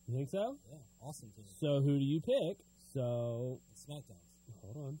team. You think so? Yeah, awesome team. So who do you pick? So SmackDown.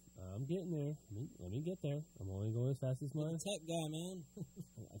 hold on, I'm getting there. Let me get there. I'm only going as fast as You're mine. the tech guy, man.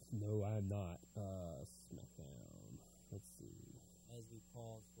 No, I'm not. SmackDown. Let's see. As we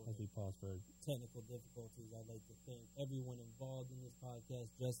pause for technical difficulties, I'd like to thank everyone involved in this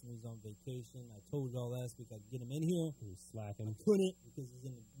podcast. Justin, who's on vacation. I told y'all last week I'd get him in here. He's slacking. Couldn't because he's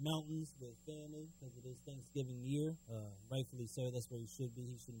in the mountains with family because it is Thanksgiving year. Rightfully so. That's where he should be.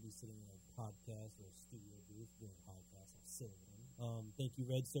 He shouldn't be sitting in a podcast or a studio booth doing a podcast. I'm silly with him. Thank you,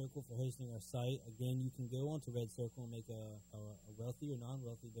 Red Circle, for hosting our site. Again, you can go onto Red Circle and make a wealthy or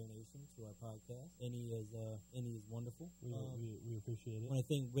non-wealthy donation to our podcast. Any is wonderful. We appreciate it. I want to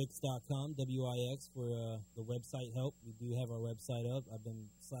thank Wix.com, W-I-X, for the website help. We do have our website up. I've been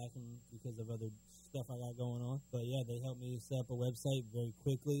slacking because of other stuff I got going on. But, yeah, they helped me set up a website very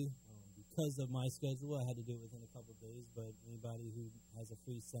quickly. Because of my schedule, I had to do it within a couple of days. But anybody who has a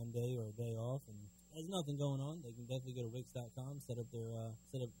free Sunday or a day off and has nothing going on, they can definitely go to Wix.com, set up their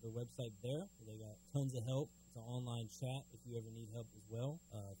website there. They got tons of help. It's an online chat if you ever need help as well.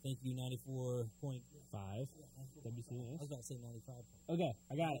 Thank you, 94.5 WCMS. I was about to say 95. Okay,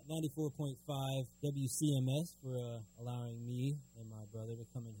 I got it. 94.5 WCMS for allowing me and my brother to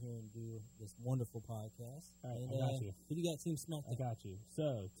come in here and do this wonderful podcast. All right, and, I got you. Who do you got, Team SmackDown? I got you.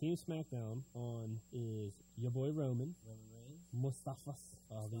 So, Team SmackDown on is your boy Roman, Roman Reigns.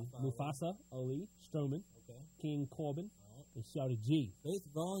 Mufasa Ali, Strowman, Okay. King Corbin, All right. and Shouty G. Both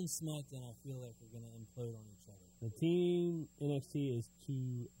Raw and SmackDown, I feel like, are going to implode on each other. The team NXT is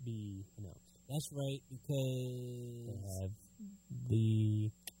to be announced. That's right, They because have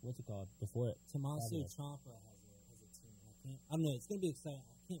the what's it called before it? Tommaso Fabulous. Ciampa has a team. I don't know. It's going to be exciting. I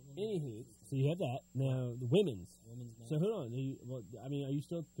can't remember. Anywho, so you have that. Now the women's. Women's match. So hold on. Are you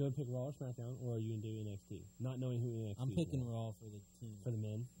still going to pick Raw or SmackDown, or are you going to do NXT? Not knowing who NXT. I'm is picking now. Raw for the team. For the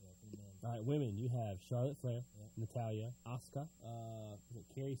men. Yeah, for the men. All right, women. You have Charlotte Flair, Yeah. Natalya, Asuka, is it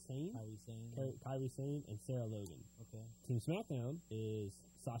Kairi Sane, Kyrie Sane. Kairi Sane, and Sarah Logan. Okay. Team SmackDown is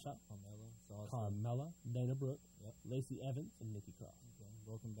Sasha, Carmella, Dana Brooke, Yep. Lacey Evans, and Nikki Cross. Okay.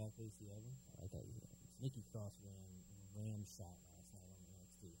 Welcome back, Lacey Evans. I like Lacey Evans. Nikki Cross ram shot last night on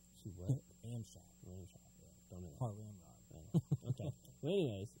NXT. She what? Ram shot. Ram shot. Yeah. Don't know. Part ramrod. Okay. Well,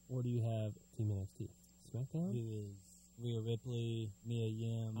 anyways, or do you have Team NXT? SmackDown? Who is Rhea Ripley, Mia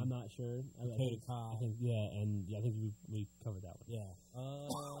Yim? I'm not sure. Dakota Kai. I think I think we covered that one. Yeah.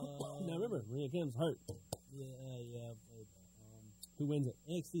 Now remember, Rhea Kim's hurt. Yeah. Who wins it?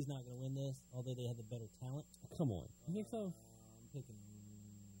 NXT's not going to win this, although they have the better talent. Come on. You think so? I'm picking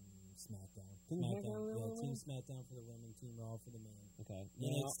SmackDown. Team SmackDown? Team SmackDown for the women, Team Raw for the men. Okay.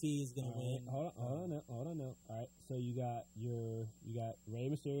 NXT is going to win. Hold on. All right. So you got Rey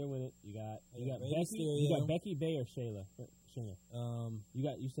Mysterio win it. You got Becky. You got Becky Bay or Shayna.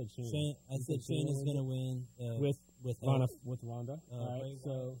 You said Shayna. I said Shayna's going to win with Ronda. All right.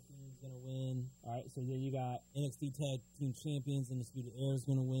 So is going to win. All right. So then you got NXT Tag Team Champions and Undisputed Era is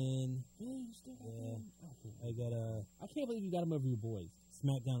going to win. Really? You still got them? I can't believe you got them over your boys.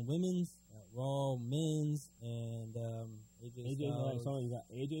 SmackDown Women's, Raw Men's, and AJ Styles. You got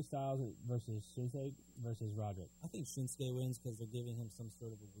AJ Styles versus Shinsuke versus Roderick. I think Shinsuke wins because they're giving him some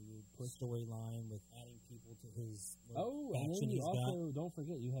sort of a weird storyline with adding people to his and then you also, don't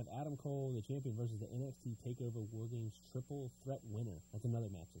forget, you have Adam Cole, the champion, versus the NXT TakeOver War Games triple threat winner. That's another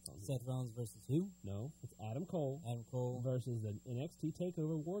match that's on Seth Rollins versus who? No, it's Adam Cole. Adam Cole versus the NXT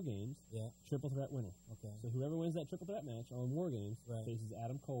TakeOver War Games triple threat winner. Okay. So whoever wins that triple threat match on War Games faces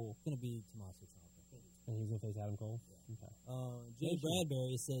Adam Cole. It's going to be Tommaso Ciampa. And he's going to face Adam Cole? Yeah. Okay. Jay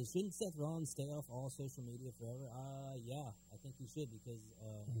Bradbury says, shouldn't Seth Rollins stay off all social media forever? Yeah, I think he should because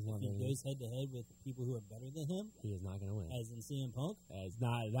if he goes head-to-head with people who are better than him, he is not going to win. As in CM Punk?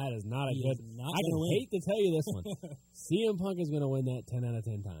 That is not a good... I can hate to tell you this one. CM Punk is going to win that 10 out of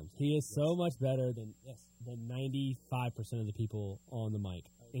 10 times. He is so much better than 95% of the people on the mic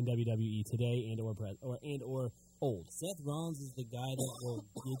in WWE today and or old. Seth Rollins is the guy that will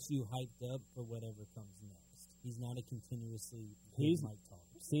get you hyped up for whatever comes next. He's not a continuously mic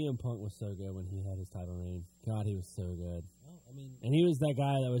talker. CM Punk was so good when he had his title reign. God, he was so good. Well, I mean, and he was that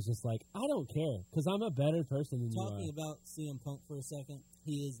guy that was just like, I don't care because I'm a better person than you are. Talking about CM Punk for a second,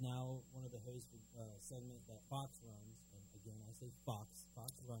 he is now one of the hosts of a segment that Fox runs. And again, I say Fox.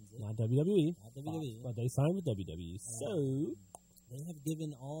 Fox runs it. Not WWE. Not WWE. But they signed with WWE. So they have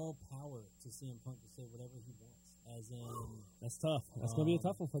given all power to CM Punk to say whatever he wants. As in, that's tough. That's going to be a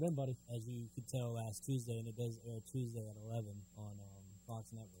tough one for them, buddy. As you could tell last Tuesday, and it does air Tuesday at 11 on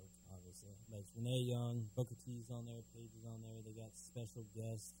Fox Network, obviously. But it's Renee Young, Booker T's on there, Paige is on there. They got special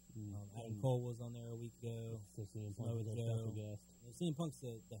guests. Adam Cole was on there a week ago. So CM Punk is their special guest. CM Punk's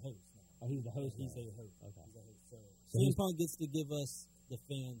the host now. Oh, he's the host. He's a host. Okay. He's a host. So CM Punk gets to give us the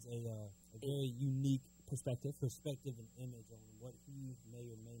fans a very unique perspective and image on what he may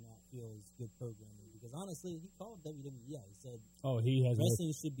or may not feel is good programming. Because honestly, he called WWE. Yeah, he said, he has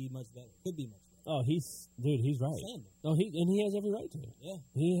wrestling should be much better. Could be much better. Oh, he's right. No, he has every right to. Yeah,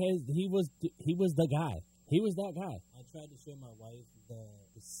 he was the guy. He was that guy. I tried to show my wife the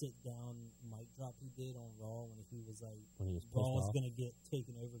sit down mic drop he did on Raw when he was like, Raw is going to get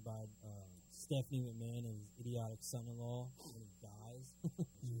taken over by Stephanie McMahon and his idiotic son-in-law when he dies.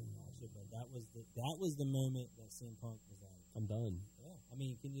 But that was the moment that CM Punk was like, I'm done. Yeah, I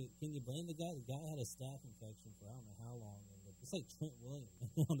mean, can you blame the guy? The guy had a staph infection for I don't know how long. It's like Trent Williams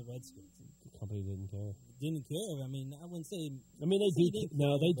on the Redskins. The company didn't care. Didn't care. I mean, I wouldn't say. I mean, they do.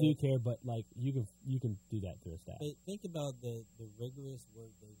 No, they do care, but like you can do that through a staff. But think about the rigorous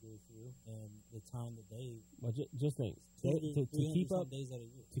work they go through and the time that they. Well, just think to keep up days out of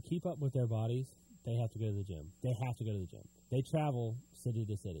year. To keep up with their bodies, they have to go to the gym. They have to go to the gym. They travel city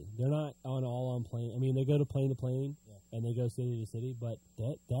to city. They're not on plane. I mean, they go to plane and they go city to city. But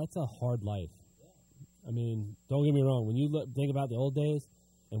that's a hard life. I mean, don't get me wrong. When you think about the old days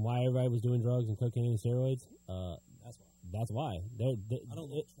and why everybody was doing drugs and cocaine and steroids, that's why. I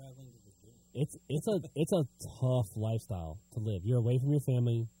don't like traveling to the gym. It's a tough lifestyle to live. You're away from your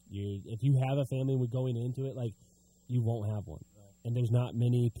family. If you have a family going into it, like you won't have one. Right. And there's not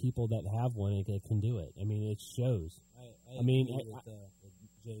many people that have one and that can do it. I mean, it shows. I mean, with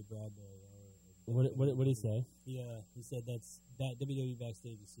Jay Bradbury. What did he say? He said that WWE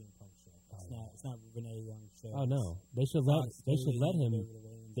Backstage is CM Punk show. It's not Renee Young's show. Oh no, they should let him.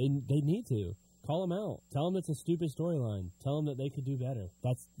 They need to call him out. Tell him it's a stupid storyline. Tell him that they could do better.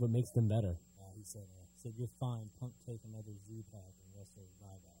 That's what makes them better. He said you're fine. Punk take another Z-Pack and wrestle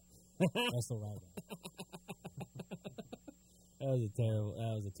Ryback. That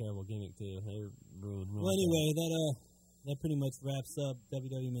was a terrible gimmick too. Well, anyway, that pretty much wraps up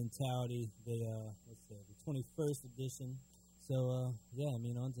WWE Mentality, the 21st edition. So, I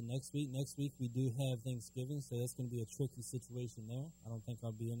mean, on to next week. Next week we do have Thanksgiving, so that's going to be a tricky situation there. I don't think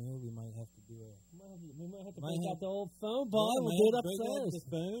I'll be in here. We might have to do we might have to break out the old phone ball and do it upstairs. Break out the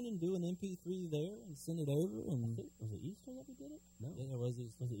phone and do an MP3 there and send it over. And was it Easter that we did it? No. Yeah, it was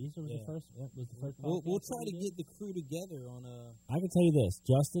Easter. Was it Easter? Was the first? We'll try to get the crew together on a. I can tell you this,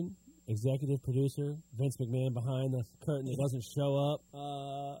 Justin, executive producer, Vince McMahon behind the curtain that doesn't show up.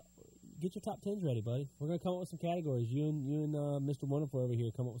 get your top 10s ready, buddy. We're gonna come up with some categories. You and Mr. Wonderful over here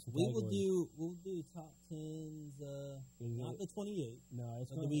come up with some categories. We'll do top 10s. Not the 28th. No,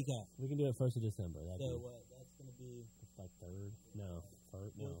 it's but the week after. We can do it 1st of December. So what? That's gonna be like 3rd. No,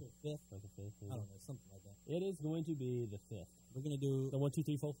 3rd. No, 4th or 5th. Like the 5th. I don't know, something like that. It is going to be the 5th. We're gonna do the 1, 2,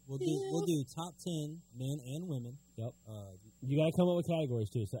 3, 4. We'll do top 10 men and women. Yep. You got to come up with categories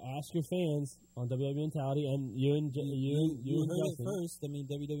too. So ask your fans on WWE Mentality, and you and heard Justin. it first. I mean,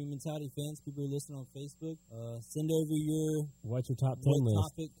 WWE Mentality fans, people who listen on Facebook, send over your what's your top 10 list.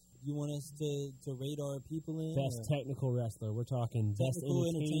 Topic you want us to rate our people in. Best technical wrestler. We're talking best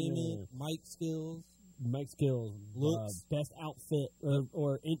entertainment, mic skills, looks, best outfit,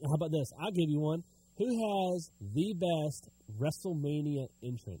 or how about this? I'll give you one. Who has the best WrestleMania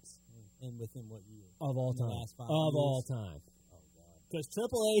entrance? And within what year? Of all time. The last 5 years? All time. Oh, God. Because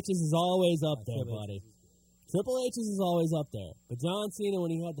Triple H's is always up there, buddy. Triple H's is always up there. But John Cena,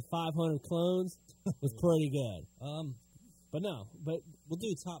 when he had the 500 clones, was pretty good. But we'll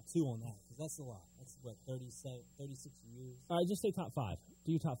do top 2 on that, because that's a lot. That's, 36 years? All right, just say top 5.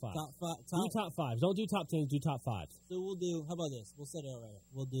 Do your top 5. Do top 5s. Don't do top 10s. Do top 5s. So we'll do, how about this? We'll set it out right here.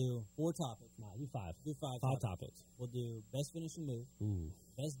 We'll do 4 topics. Nah, do 5. Do 5 topics. We'll do best finishing move. Ooh.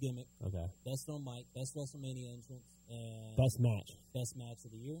 Best gimmick. Okay. Best on mic. Best WrestleMania entrance. And best match. Best match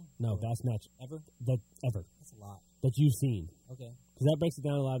of the year. No, best match. Ever? Ever. That's a lot. That you've seen. Okay. Because that breaks it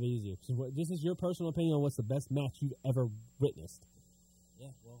down a lot easier. So this is your personal opinion on what's the best match you've ever witnessed. Yeah,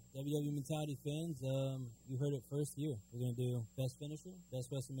 well, WWE Mentality fans, you heard it first here. We're going to do best finisher,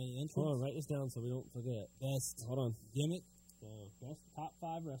 best WrestleMania entrance. Hold on, write this down so we don't forget. Best Hold on. Gimmick. So, best top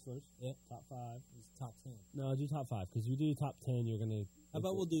 5 wrestlers. Yep. Top 5. It's top 10. No, do top 5, because you do top 10, you're going to... How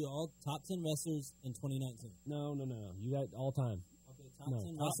about we'll do all top 10 wrestlers in 2019? No. You got all time. Okay, top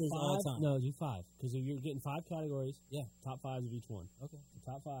 10 wrestlers all time. No, do 5, because you're getting 5 categories. Yeah. Top 5s of each one. Okay. So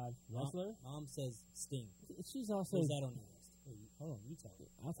top 5 wrestler. Mom says Sting. She's also... Where's that on your list? Hold on, you tell her.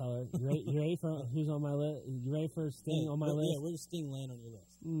 I'll tell her. You ready for who's on my list? You ready for Sting on my list? Yeah, where does Sting land on your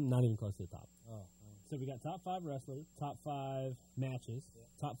list? Not even close to the top. Oh. So we got top 5 wrestlers, top 5 matches,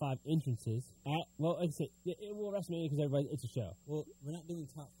 top 5 entrances. Well, like I said, we'll WrestleMania because it's a show. Well, we're not doing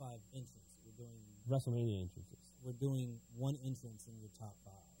top 5 entrances. We're doing WrestleMania entrances. We're doing one entrance in your top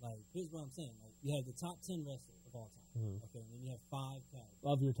 5. Like, here's what I'm saying. Like, you have the top 10 wrestlers of all time. Mm-hmm. Okay, and then you have 5 categories.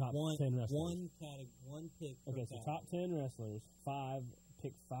 Of your top 10 wrestlers. One pick. Okay, so top 10 wrestlers, 5.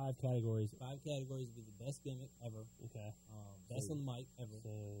 Pick 5 categories. 5 categories would be the best gimmick ever. Okay. Best on the mic ever.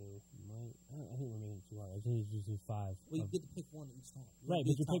 So, I think we're making it too hard. I think you just do 5. Well, you get to pick one each time. Right,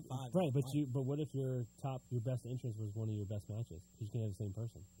 but you pick 5. Right, but what if your best entrance was one of your best matches? You can have the same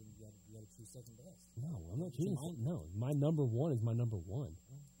person. Then you got to choose second best. No, I'm not choosing. No, my number 1 is my number 1.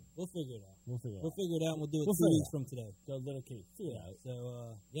 We'll figure it out. We'll figure it out, and we'll do it 2 weeks from today. Go little key. Figure it out.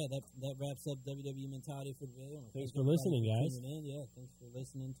 So, that wraps up WWE Mentality for today. Thanks for listening, guys. Yeah, thanks for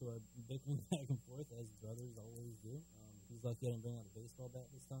listening to our bickering back and forth, as brothers always do. He's lucky I didn't bring out a baseball bat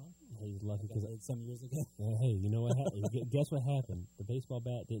this time. He's lucky because some years ago. Hey, you know what? Guess what happened? The baseball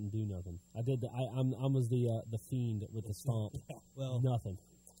bat didn't do nothing. I did. I was the fiend with the stomp. Yeah, well, nothing.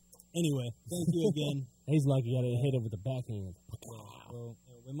 Anyway, thank you again. He's lucky I didn't hit him with the backhand. Well,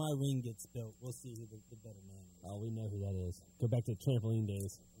 when my ring gets built, we'll see who the better man is. Oh, we know who that is. Go back to trampoline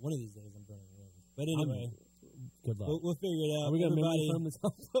days. One of these days, I'm burning the ring. But anyway, good luck. We'll figure it out. Are we going to make from this?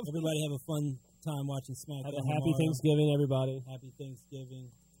 Everybody have a fun time watching SmackDown. Have a happy Thanksgiving, everybody. Happy Thanksgiving.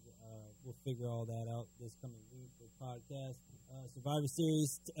 We'll figure all that out this coming week for podcast. Survivor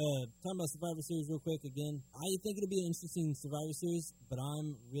Series. Talking about Survivor Series real quick again. I think it'll be an interesting Survivor Series, but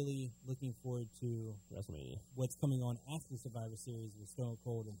I'm really looking forward to WrestleMania. What's coming on after Survivor Series with Stone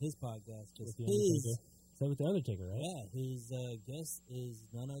Cold and his podcast. With the Undertaker. So with the Undertaker, right? Yeah, his guest is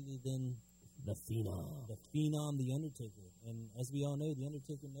none other than the Phenom. The Phenom, The Undertaker. And as we all know, The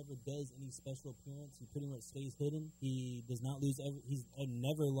Undertaker never does any special appearance. He pretty much stays hidden. He does not lose he's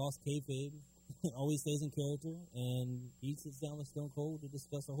never lost kayfabe. Always stays in character. And he sits down with Stone Cold to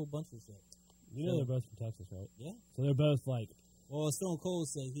discuss a whole bunch of shit. You know they're both from Texas, right? Yeah. So they're both like... Well, Stone Cold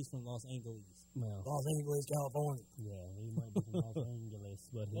says he's from Los Angeles. Well, Los Angeles, California. Yeah, he might be from Los Angeles,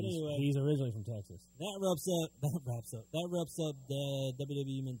 but anyway, he's originally from Texas. That wraps up the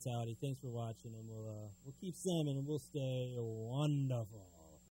WWE Mentality. Thanks for watching, and we'll keep salmon, and we'll stay wonderful.